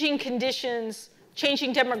 changing conditions,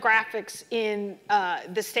 changing demographics in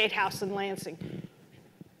the State House in Lansing.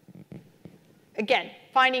 Again,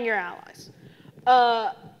 finding your allies.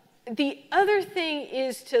 The other thing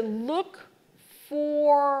is to look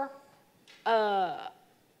for the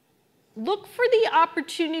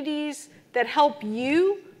opportunities that help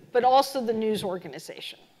you, but also the news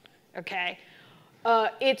organization, okay?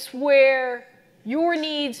 It's where your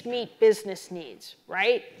needs meet business needs,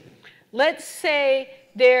 right? Let's say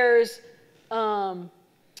there's you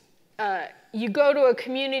go to a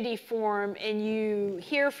community forum and you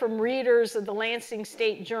hear from readers of the Lansing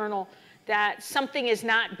State Journal that something is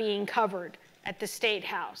not being covered at the State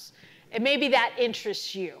House. And maybe that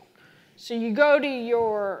interests you. So you go to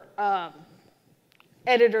your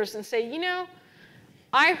editors and say, you know,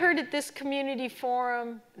 I heard at this community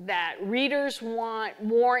forum that readers want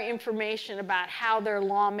more information about how their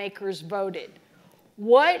lawmakers voted.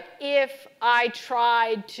 What if I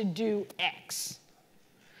tried to do X?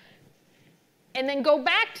 And then go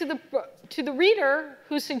back to the reader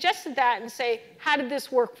who suggested that and say, how did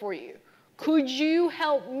this work for you? Could you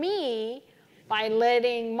help me by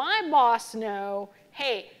letting my boss know,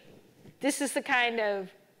 hey, this is the kind of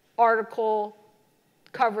article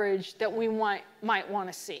coverage that we might want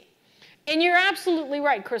to see. And you're absolutely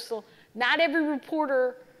right, Crystal. Not every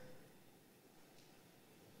reporter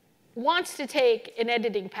wants to take an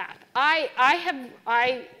editing path.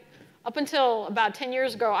 Up until about 10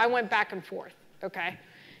 years ago, I went back and forth, okay?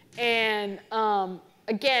 And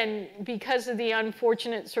again, because of the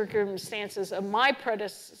unfortunate circumstances of my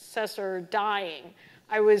predecessor dying,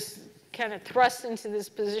 I was kind of thrust into this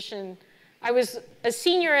position. I was a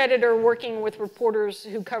senior editor working with reporters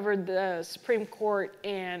who covered the Supreme Court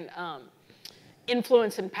and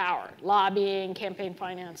influence and power, lobbying, campaign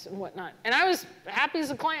finance, and whatnot. And I was happy as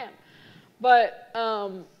a clam. But,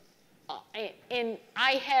 and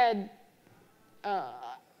I had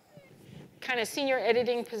kind of senior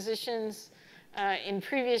editing positions in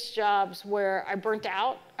previous jobs where I burnt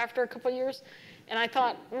out after a couple of years. And I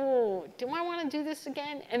thought, oh, do I want to do this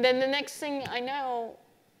again? And then the next thing I know,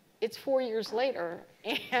 it's 4 years later,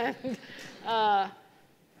 and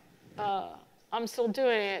I'm still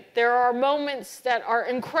doing it. There are moments that are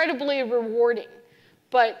incredibly rewarding.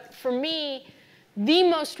 But for me, the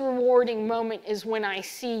most rewarding moment is when I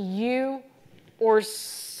see you or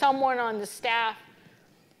someone on the staff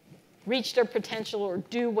reach their potential or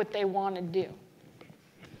do what they want to do.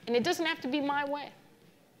 And it doesn't have to be my way.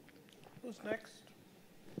 Who's next?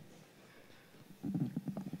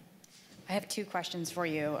 I have two questions for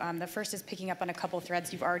you. The first is picking up on a couple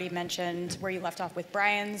threads you've already mentioned, where you left off with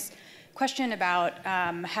Brian's question about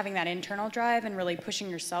having that internal drive and really pushing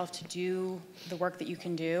yourself to do the work that you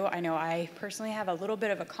can do. I know I personally have a little bit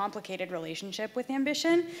of a complicated relationship with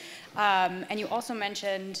ambition. And you also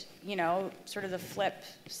mentioned, you know, sort of the flip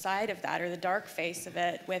side of that, or the dark face of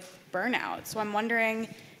it, with burnout. So I'm wondering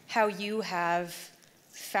how you have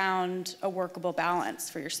found a workable balance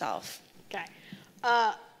for yourself. Okay.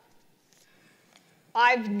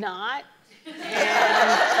 I've not,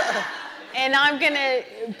 and I'm going to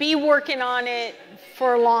be working on it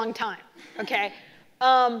for a long time, okay?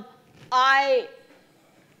 I'm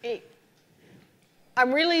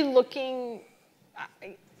really looking,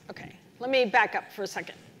 okay, let me back up for a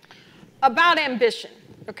second. About ambition,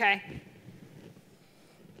 okay?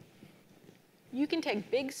 You can take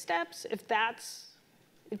big steps if that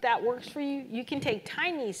works for you. You can take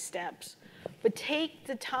tiny steps, but take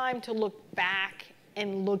the time to look back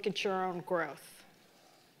and look at your own growth.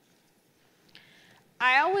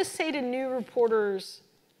 I always say to new reporters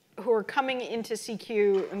who are coming into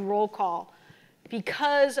CQ and roll call,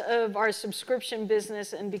 because of our subscription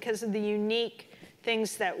business and because of the unique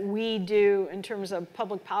things that we do in terms of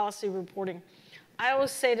public policy reporting, I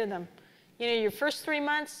always say to them, you know, your first 3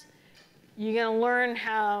 months, you're going to learn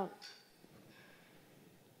how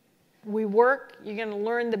we work. You're going to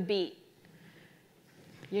learn the beat.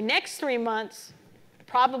 Your next 3 months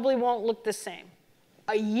probably won't look the same.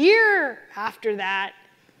 A year after that,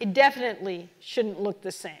 it definitely shouldn't look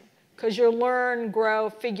the same, because you'll learn, grow,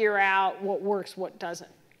 figure out what works, what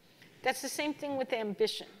doesn't. That's the same thing with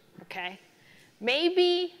ambition, okay?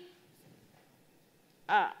 Maybe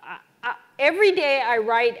every day I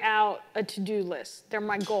write out a to-do list. They're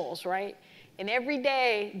my goals, right? And every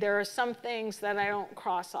day there are some things that I don't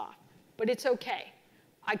cross off, but it's okay.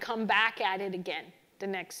 I come back at it again the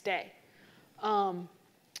next day.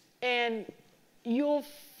 And you'll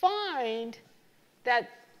find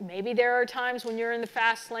that maybe there are times when you're in the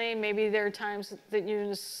fast lane, maybe there are times that you're in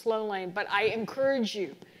the slow lane, but I encourage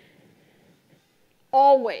you,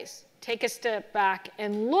 always take a step back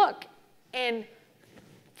and look. And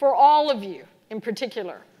for all of you in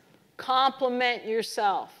particular, compliment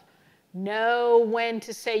yourself. Know when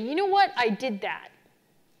to say, you know what, I did that,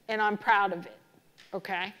 and I'm proud of it,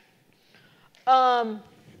 okay?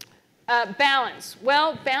 Balance.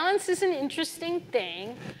 Well, balance is an interesting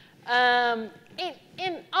thing. And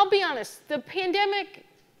I'll be honest, the pandemic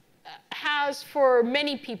has, for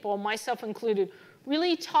many people, myself included,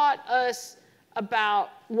 really taught us about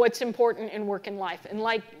what's important in work and life. And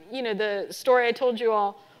like, you know, the story I told you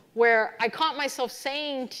all where I caught myself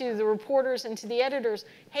saying to the reporters and to the editors,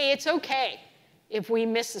 hey, it's okay if we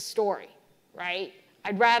miss a story, right?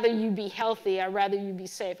 I'd rather you be healthy. I'd rather you be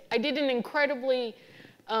safe. I did an incredibly,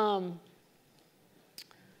 I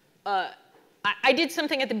did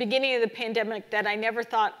something at the beginning of the pandemic that I never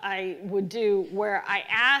thought I would do, where I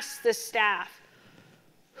asked the staff,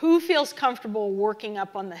 who feels comfortable working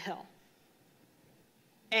up on the hill?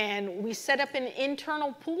 And we set up an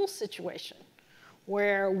internal pool situation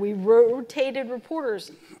where we rotated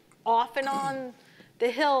reporters off and on the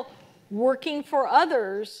hill working for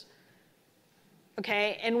others,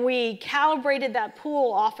 okay? And we calibrated that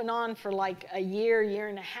pool off and on for like a year, year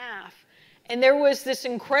and a half. And there was this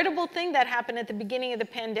incredible thing that happened at the beginning of the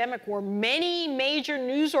pandemic where many major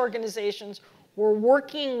news organizations were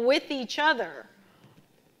working with each other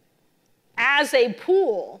as a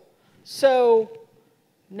pool, so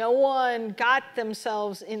no one got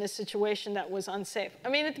themselves in a situation that was unsafe. I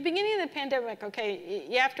mean, at the beginning of the pandemic, okay,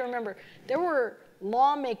 you have to remember, there were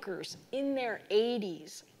lawmakers in their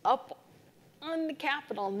 80s up on the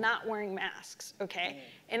Capitol not wearing masks, okay?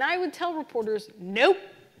 And I would tell reporters, nope,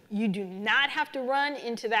 you do not have to run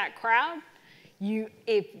into that crowd. You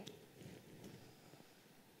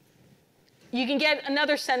can get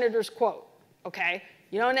another senator's quote, okay?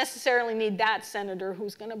 You don't necessarily need that senator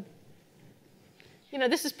who's going to, you know,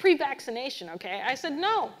 this is pre-vaccination, okay? I said,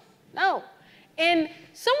 no, no. And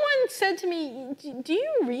someone said to me, do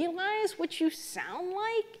you realize what you sound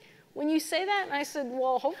like when you say that? And I said,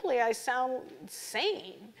 well, hopefully I sound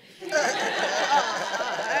sane. You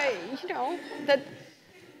know,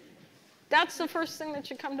 that's the first thing that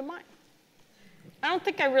should come to mind. I don't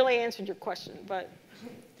think I really answered your question, but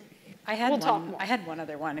we'll talk more. I had one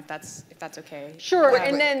other one, if that's okay. Sure,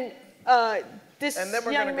 and then this and then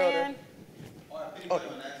we're young gonna man. Go to,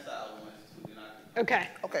 Okay.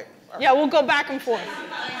 okay. Right. Yeah, we'll go back and forth.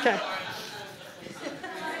 Okay.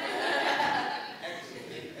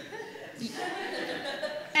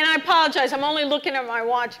 And I apologize, I'm only looking at my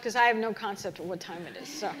watch because I have no concept of what time it is.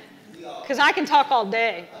 So, because I can talk all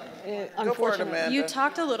day, unfortunately. Go for it, Amanda. You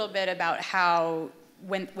talked a little bit about how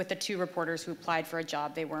with the two reporters who applied for a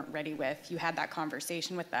job they weren't ready with, you had that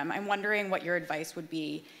conversation with them. I'm wondering what your advice would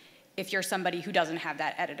be if you're somebody who doesn't have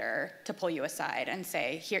that editor to pull you aside and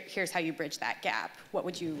say, here's how you bridge that gap. What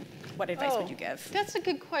advice would you give? That's a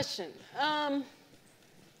good question.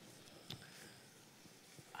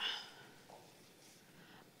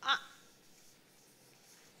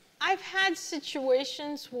 I've had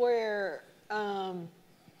situations where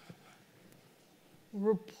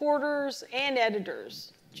reporters and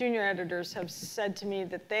editors, junior editors, have said to me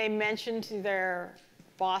that they mentioned to their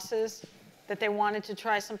bosses that they wanted to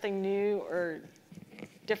try something new or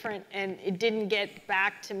different, and it didn't get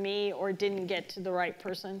back to me or didn't get to the right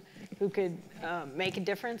person who could make a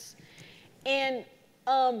difference. And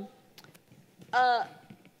my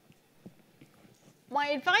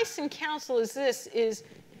advice and counsel is this, is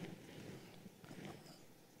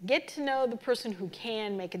get to know the person who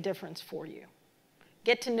can make a difference for you.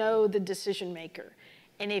 Get to know the decision maker.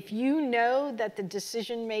 And if you know that the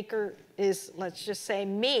decision maker is, let's just say,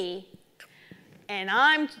 me, and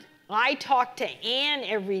I talk to Ann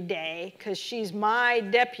every day because she's my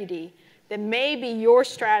deputy, then maybe your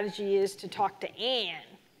strategy is to talk to Ann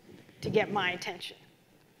to get my attention,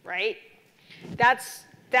 right?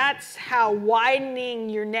 That's how widening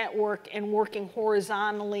your network and working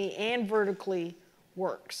horizontally and vertically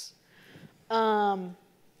works. And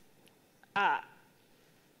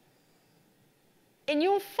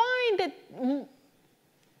you'll find that,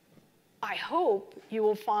 I hope you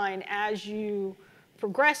will find as you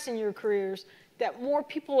progress in your careers, that more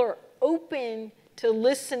people are open to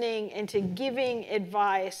listening and to giving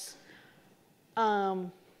advice.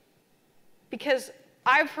 Because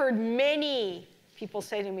I've heard many people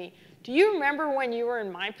say to me, do you remember when you were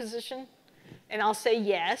in my position? And I'll say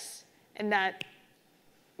yes, and that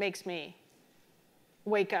makes me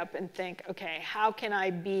wake up and think, okay, how can I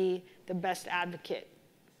be the best advocate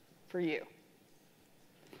for you?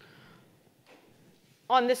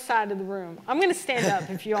 On this side of the room. I'm going to stand up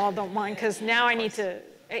if you all don't mind, because now I need to,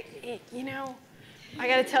 you know, I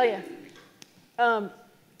got to tell you,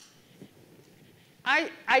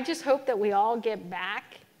 I just hope that we all get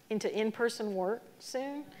back into in-person work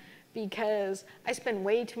soon, because I spend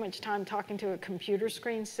way too much time talking to a computer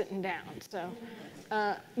screen sitting down. So,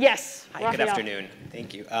 yes, Hi, Raphael. good afternoon.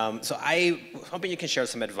 Thank you. So I was hoping you can share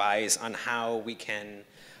some advice on how we can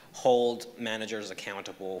hold managers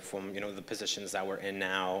accountable from, you know, the positions that we're in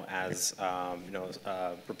now as, you know,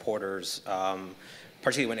 reporters,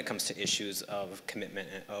 particularly when it comes to issues of commitment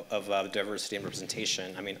of diversity and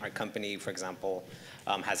representation. I mean, our company, for example,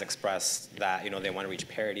 has expressed that they want to reach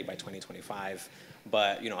parity by 2025,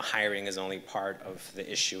 but hiring is only part of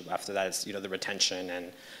the issue. After that, it's the retention,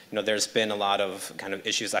 and there's been a lot of kind of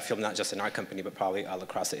issues. I feel not just in our company, but probably all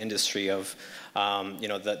across the industry of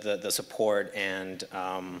the support and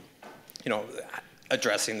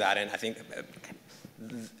addressing that. And I think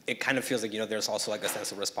it kind of feels like there's also like a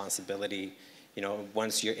sense of responsibility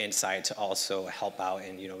once you're inside to also help out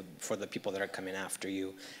and for the people that are coming after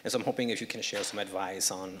you. And so I'm hoping if you can share some advice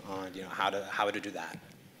on how to do that.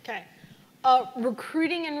 Okay.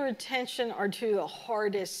 Recruiting and retention are two of the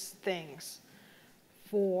hardest things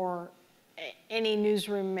for any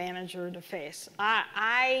newsroom manager to face.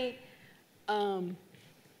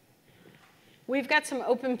 We've got some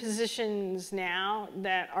open positions now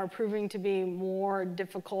that are proving to be more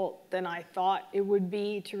difficult than I thought it would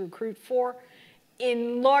be to recruit for,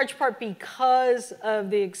 in large part because of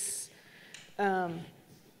the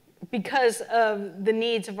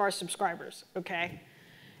needs of our subscribers. Okay,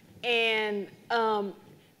 and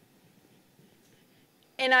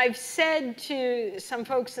I've said to some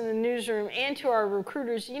folks in the newsroom and to our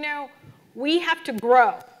recruiters, we have to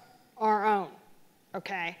grow our own.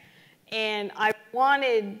 Okay. And I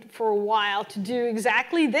wanted for a while to do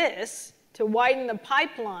exactly this, to widen the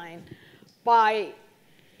pipeline by,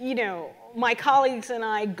 my colleagues and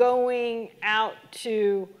I going out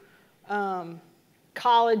to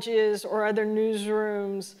colleges or other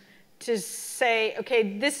newsrooms to say,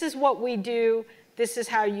 okay, this is what we do, this is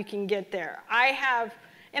how you can get there.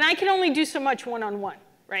 And I can only do so much one-on-one,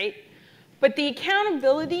 right? But the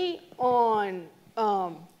accountability on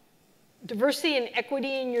diversity and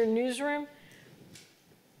equity in your newsroom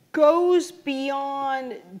goes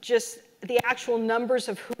beyond just the actual numbers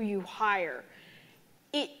of who you hire.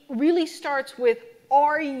 It really starts with,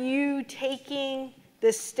 are you taking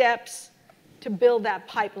the steps to build that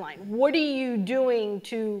pipeline? What are you doing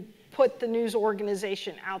to put the news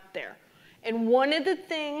organization out there? And one of the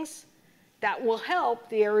things that will help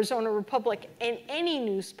the Arizona Republic and any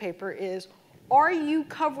newspaper is, are you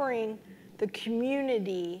covering the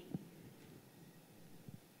community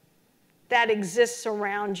that exists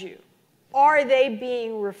around you? Are they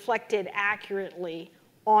being reflected accurately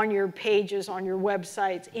on your pages, on your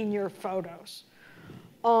websites, in your photos?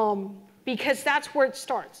 Because that's where it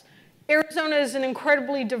starts. Arizona is an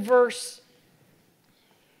incredibly diverse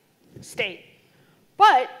state,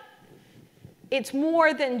 but it's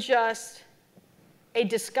more than just a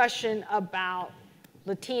discussion about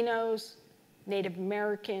Latinos, Native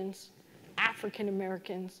Americans, African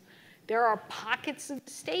Americans. There are pockets of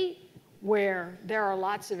the state where there are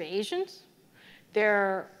lots of Asians.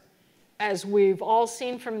 There, as we've all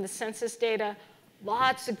seen from the census data,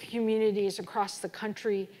 lots of communities across the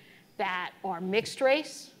country that are mixed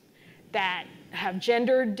race, that have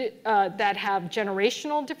that have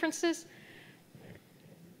generational differences.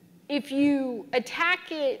 If you attack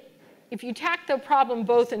the problem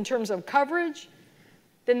both in terms of coverage,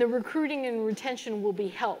 then the recruiting and retention will be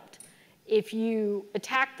helped. If you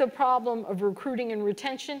attack the problem of recruiting and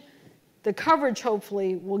retention, the coverage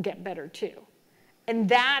hopefully will get better too. And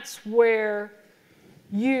that's where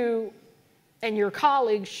you and your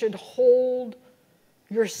colleagues should hold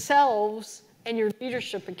yourselves and your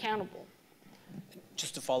leadership accountable.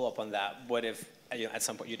 Just to follow up on that, what if at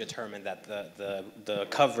some point you determine that the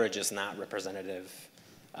coverage is not representative?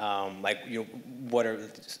 What are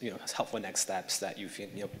helpful next steps that you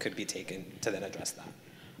feel could be taken to then address that?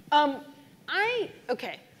 I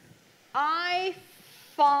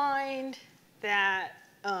find that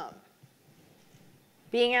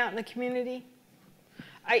being out in the community,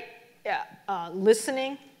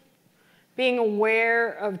 listening, being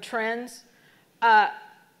aware of trends.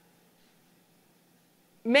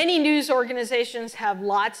 Many news organizations have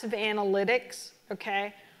lots of analytics,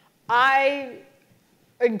 okay? I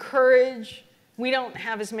encourage, we don't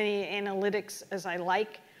have as many analytics as I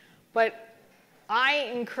like, but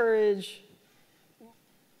I encourage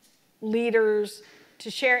leaders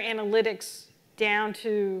to share analytics down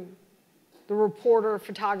to the reporter,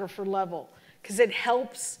 photographer level, because it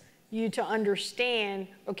helps you to understand,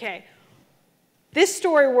 okay, this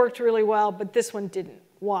story worked really well, but this one didn't.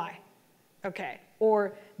 Why? Okay.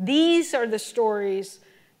 Or these are the stories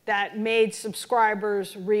that made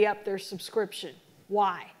subscribers re-up their subscription.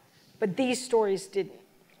 Why? But these stories didn't.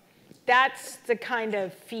 That's the kind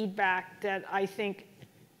of feedback that I think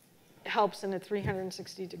helps in a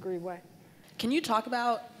 360-degree way. Can you talk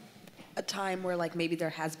about a time where maybe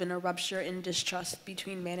there has been a rupture in distrust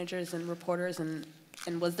between managers and reporters, and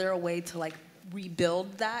was there a way to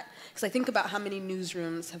rebuild that? Because I think about how many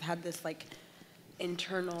newsrooms have had this like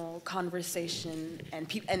internal conversation, and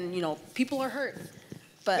people are hurt,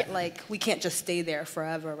 but like we can't just stay there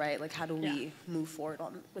forever, right? Like how do we move forward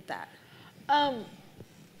with that?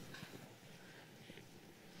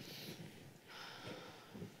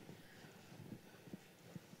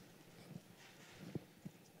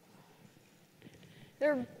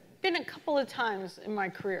 There have been a couple of times in my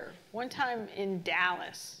career. One time in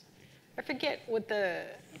Dallas, I forget what the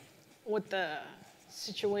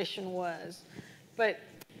situation was, but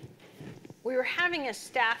we were having a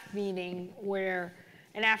staff meeting where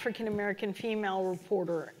an African-American female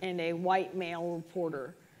reporter and a white male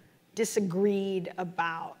reporter disagreed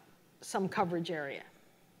about some coverage area,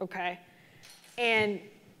 okay? And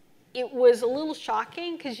it was a little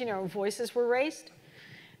shocking because, voices were raised,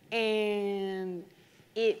 and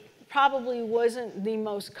it probably wasn't the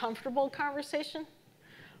most comfortable conversation,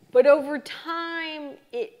 but over time,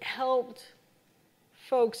 it helped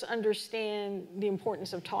folks understand the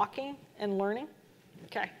importance of talking and learning.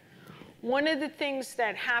 Okay. One of the things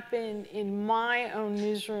that happened in my own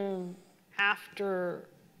newsroom after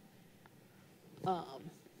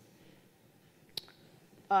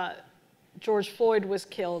George Floyd was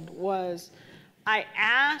killed was I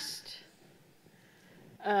asked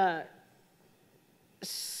the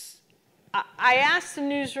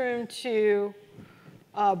newsroom to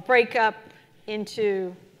break up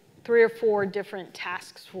into 3 or 4 different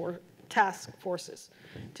task forces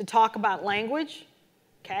to talk about language,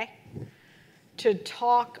 okay? To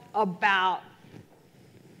talk about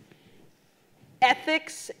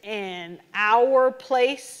ethics and our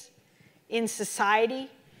place in society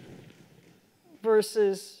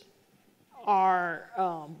versus our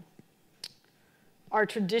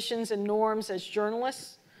traditions and norms as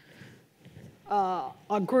journalists.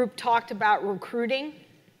 A group talked about recruiting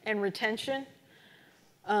and retention.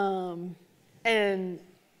 And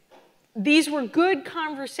these were good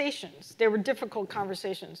conversations. They were difficult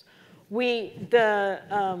conversations.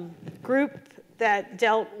 The group that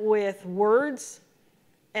dealt with words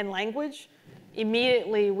and language,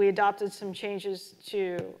 immediately we adopted some changes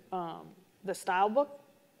to the style book,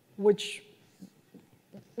 which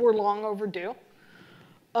were long overdue.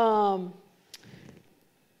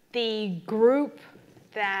 The group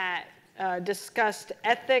that discussed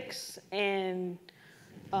ethics and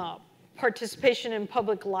participation in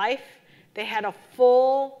public life, they had a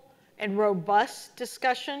full and robust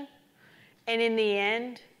discussion. And in the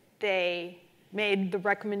end, they made the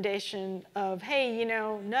recommendation of, hey,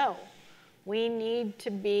 no, we need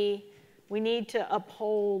to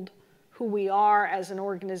uphold who we are as an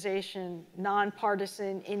organization,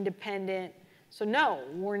 nonpartisan, independent. So no,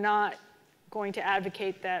 we're not going to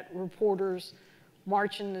advocate that reporters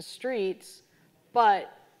march in the streets,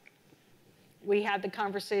 but we had the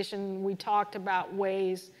conversation, we talked about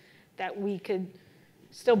ways that we could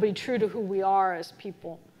still be true to who we are as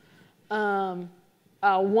people.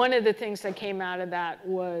 One of the things that came out of that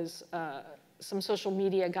was some social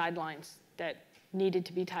media guidelines that needed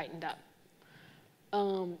to be tightened up.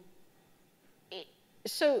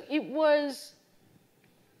 So it was,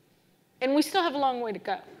 and we still have a long way to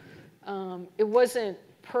go. It wasn't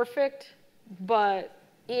perfect, but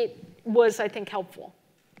it was, I think, helpful.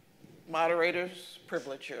 Moderator's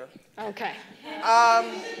privilege here. Okay. I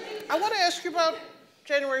want to ask you about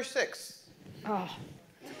January 6th. Oh.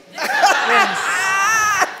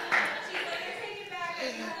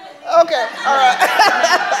 Okay, all right.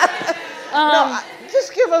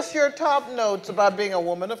 Just give us your top notes about being a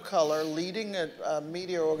woman of color leading a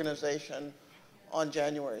media organization on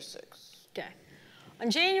January 6th. Okay. On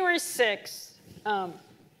January 6th,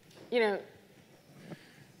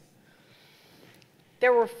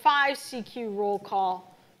 there were 5 CQ roll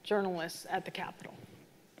call journalists at the Capitol.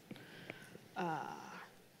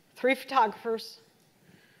 3 photographers.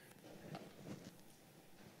 Is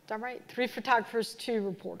that right? 3 photographers, 2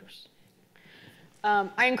 reporters.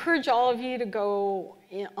 I encourage all of you to go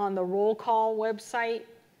on the roll call website.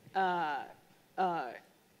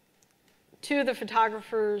 2 of the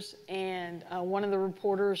photographers and one of the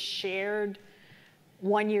reporters shared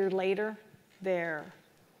 1 year later their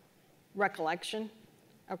recollection,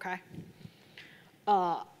 okay?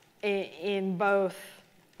 In both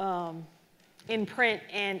in print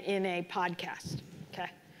and in a podcast, okay?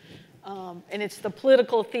 And it's the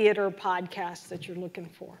political theater podcast that you're looking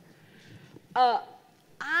for.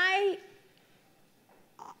 I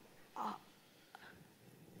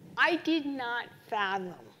did not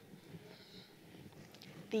fathom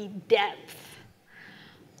the depth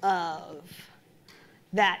of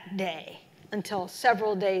that day until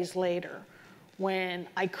several days later, when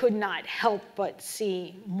I could not help but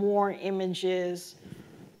see more images,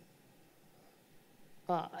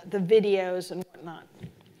 the videos and whatnot.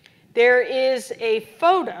 There is a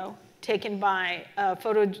photo taken by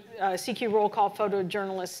CQ roll call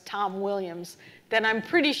photojournalist Tom Williams that I'm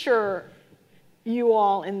pretty sure you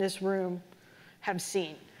all in this room have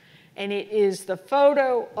seen. And it is the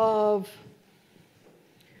photo of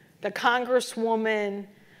the Congresswoman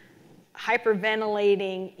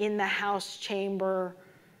hyperventilating in the House chamber,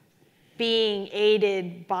 being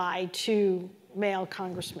aided by 2 male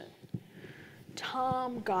congressmen.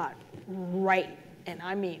 Tom got right, and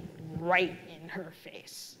I mean right in her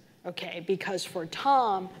face, okay? Because for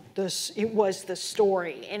Tom, it was the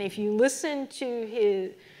story. And if you listen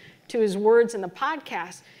to his words in the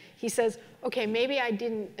podcast, he says, okay, maybe I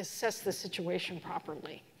didn't assess the situation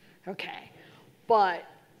properly, okay? But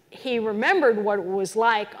he remembered what it was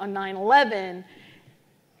like on 9/11,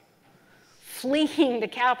 fleeing the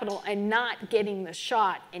Capitol and not getting the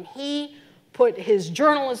shot. And he put his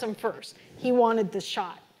journalism first. He wanted the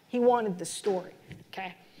shot. He wanted the story,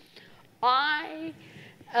 okay? On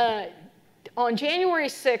January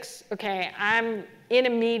 6th, okay, I'm in a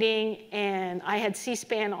meeting and I had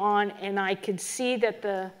C-SPAN on and I could see that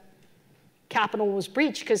the Capitol was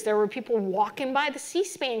breached because there were people walking by the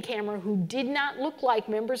C-SPAN camera who did not look like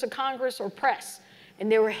members of Congress or press.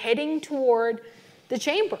 And they were heading toward the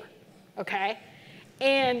chamber, okay?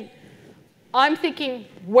 And I'm thinking,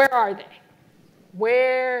 where are they?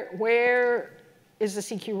 Where is the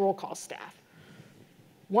CQ roll call staff?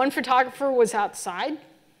 1 photographer was outside.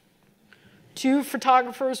 2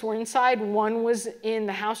 photographers were inside. 1 was in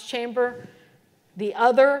the House chamber. The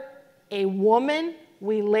other, a woman,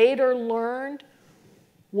 we later learned,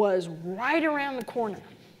 was right around the corner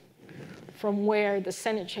from where the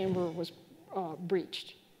Senate chamber was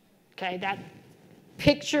breached. Okay, that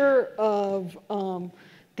picture of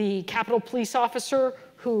the Capitol police officer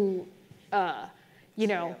who,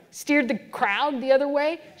 steered the crowd the other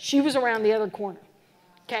way, she was around the other corner.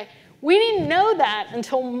 Okay, we didn't know that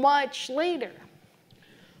until much later.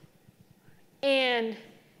 And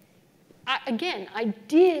I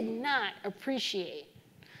did not appreciate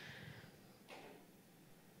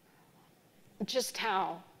just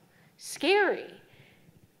how scary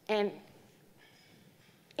and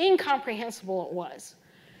incomprehensible it was.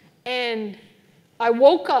 And I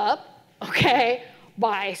woke up, okay,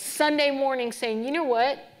 by Sunday morning saying, you know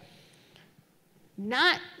what?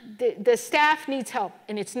 The staff needs help,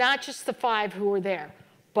 and it's not just the 5 who were there,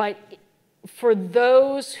 but for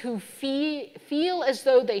those who feel as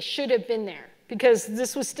though they should have been there, because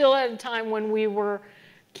this was still at a time when we were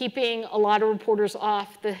keeping a lot of reporters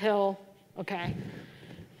off the Hill, okay?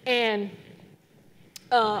 And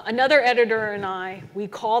another editor and I, we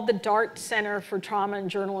called the DART Center for Trauma and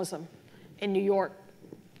Journalism in New York.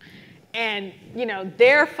 And,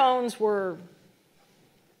 their phones were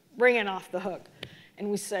ringing off the hook. And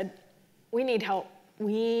we said, we need help.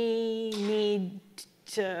 We need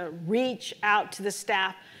to reach out to the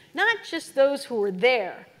staff, not just those who were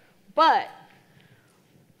there, but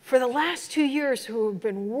for the last 2 years who have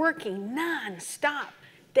been working nonstop.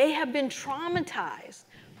 They have been traumatized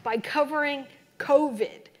by covering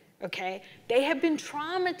COVID, okay? They have been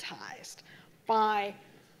traumatized by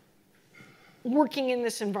working in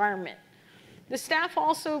this environment. The staff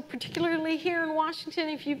also, particularly here in Washington,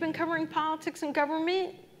 if you've been covering politics and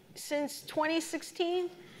government since 2016,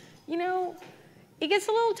 it gets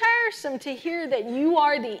a little tiresome to hear that you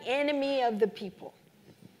are the enemy of the people.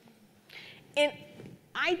 And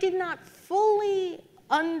I did not fully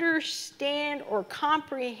understand or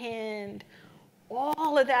comprehend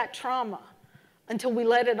all of that trauma until we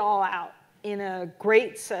let it all out in a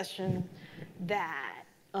great session that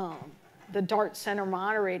the DART Center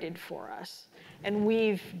moderated for us. And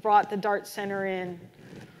we've brought the DART Center in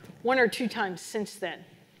 1 or 2 times since then.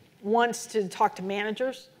 Once to talk to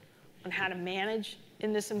managers on how to manage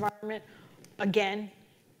in this environment. Again,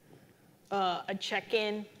 a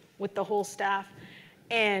check-in with the whole staff.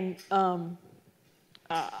 And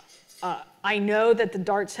I know that the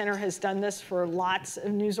DART Center has done this for lots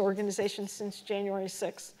of news organizations since January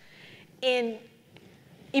 6th. In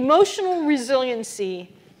emotional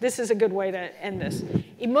resiliency, this is a good way to end this.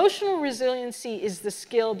 Emotional resiliency is the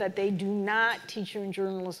skill that they do not teach you in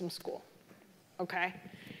journalism school, okay?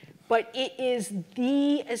 But it is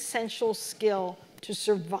the essential skill to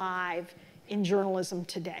survive in journalism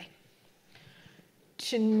today.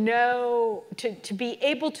 To know, to be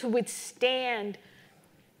able to withstand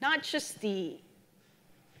not just the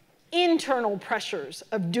internal pressures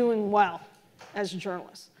of doing well as a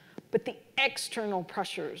journalist, but the external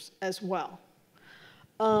pressures as well.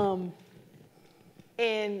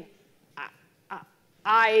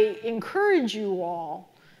 I encourage you all,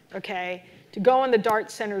 okay, to go on the DART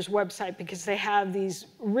Center's website because they have these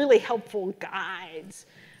really helpful guides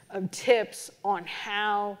of tips on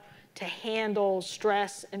how to handle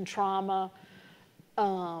stress and trauma.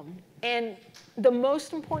 And the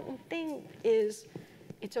most important thing is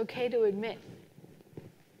it's okay to admit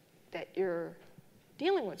that you're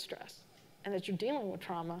dealing with stress and that you're dealing with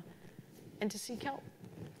trauma and to seek help.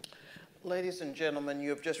 Ladies and gentlemen, you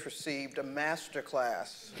have just received a master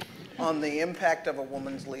class on the impact of a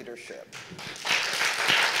woman's leadership.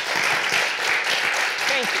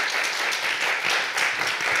 Thank you.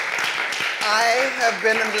 I have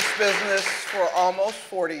been in this business for almost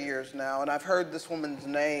 40 years now, and I've heard this woman's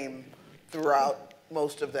name throughout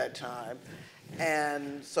most of that time.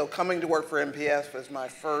 And so coming to work for NPS was my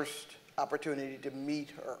first opportunity to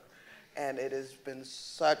meet her, and it has been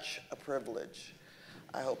such a privilege.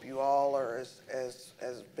 I hope you all are as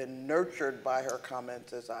been nurtured by her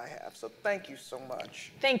comments as I have. So thank you so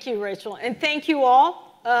much. Thank you, Rachel. And thank you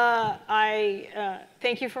all.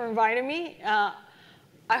 Thank you for inviting me.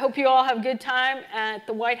 I hope you all have a good time at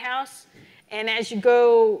the White House. And as you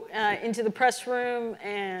go into the press room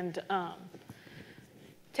and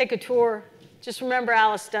take a tour, just remember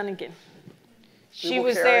Alice Dunnigan. We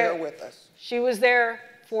will carry her with us. She was there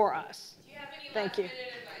for us. Do you have any Thank you.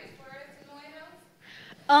 last-minute advice for us in the White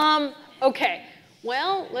House? Okay,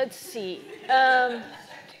 well, let's see.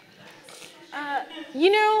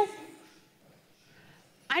 You know,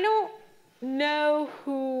 I don't know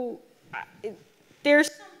who,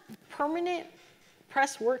 there's some permanent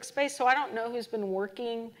press workspace, so I don't know who's been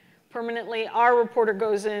working permanently. Our reporter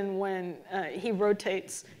goes in when he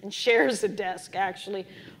rotates and shares a desk, actually.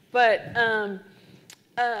 But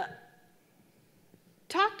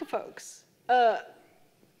talk to folks.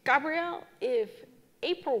 Gabrielle, if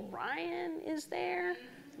April Ryan is there,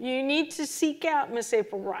 you need to seek out Miss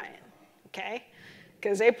April Ryan, okay?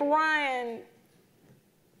 Because April Ryan,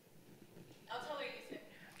 I'll tell her you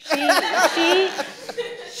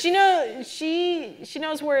said. she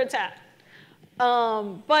knows where it's at.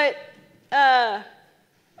 But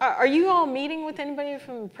are you all meeting with anybody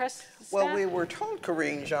from the press staff? Well, we were told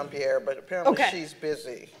Corinne Jean-Pierre, but apparently she's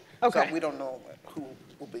busy. Okay. So we don't know who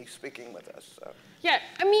will be speaking with us. So. Yeah,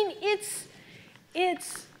 I mean, it's,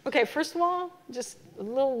 okay, first of all, just a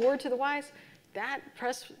little word to the wise, that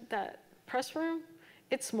press room,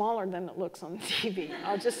 it's smaller than it looks on the TV.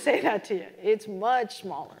 I'll just say that to you. It's much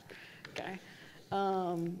smaller, okay?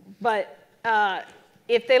 But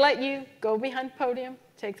if they let you, go behind the podium,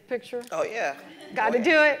 take the picture. Oh, yeah. Got to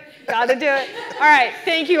do it, got to do it. All right,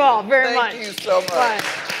 thank you all very much. Thank you so much. Bye.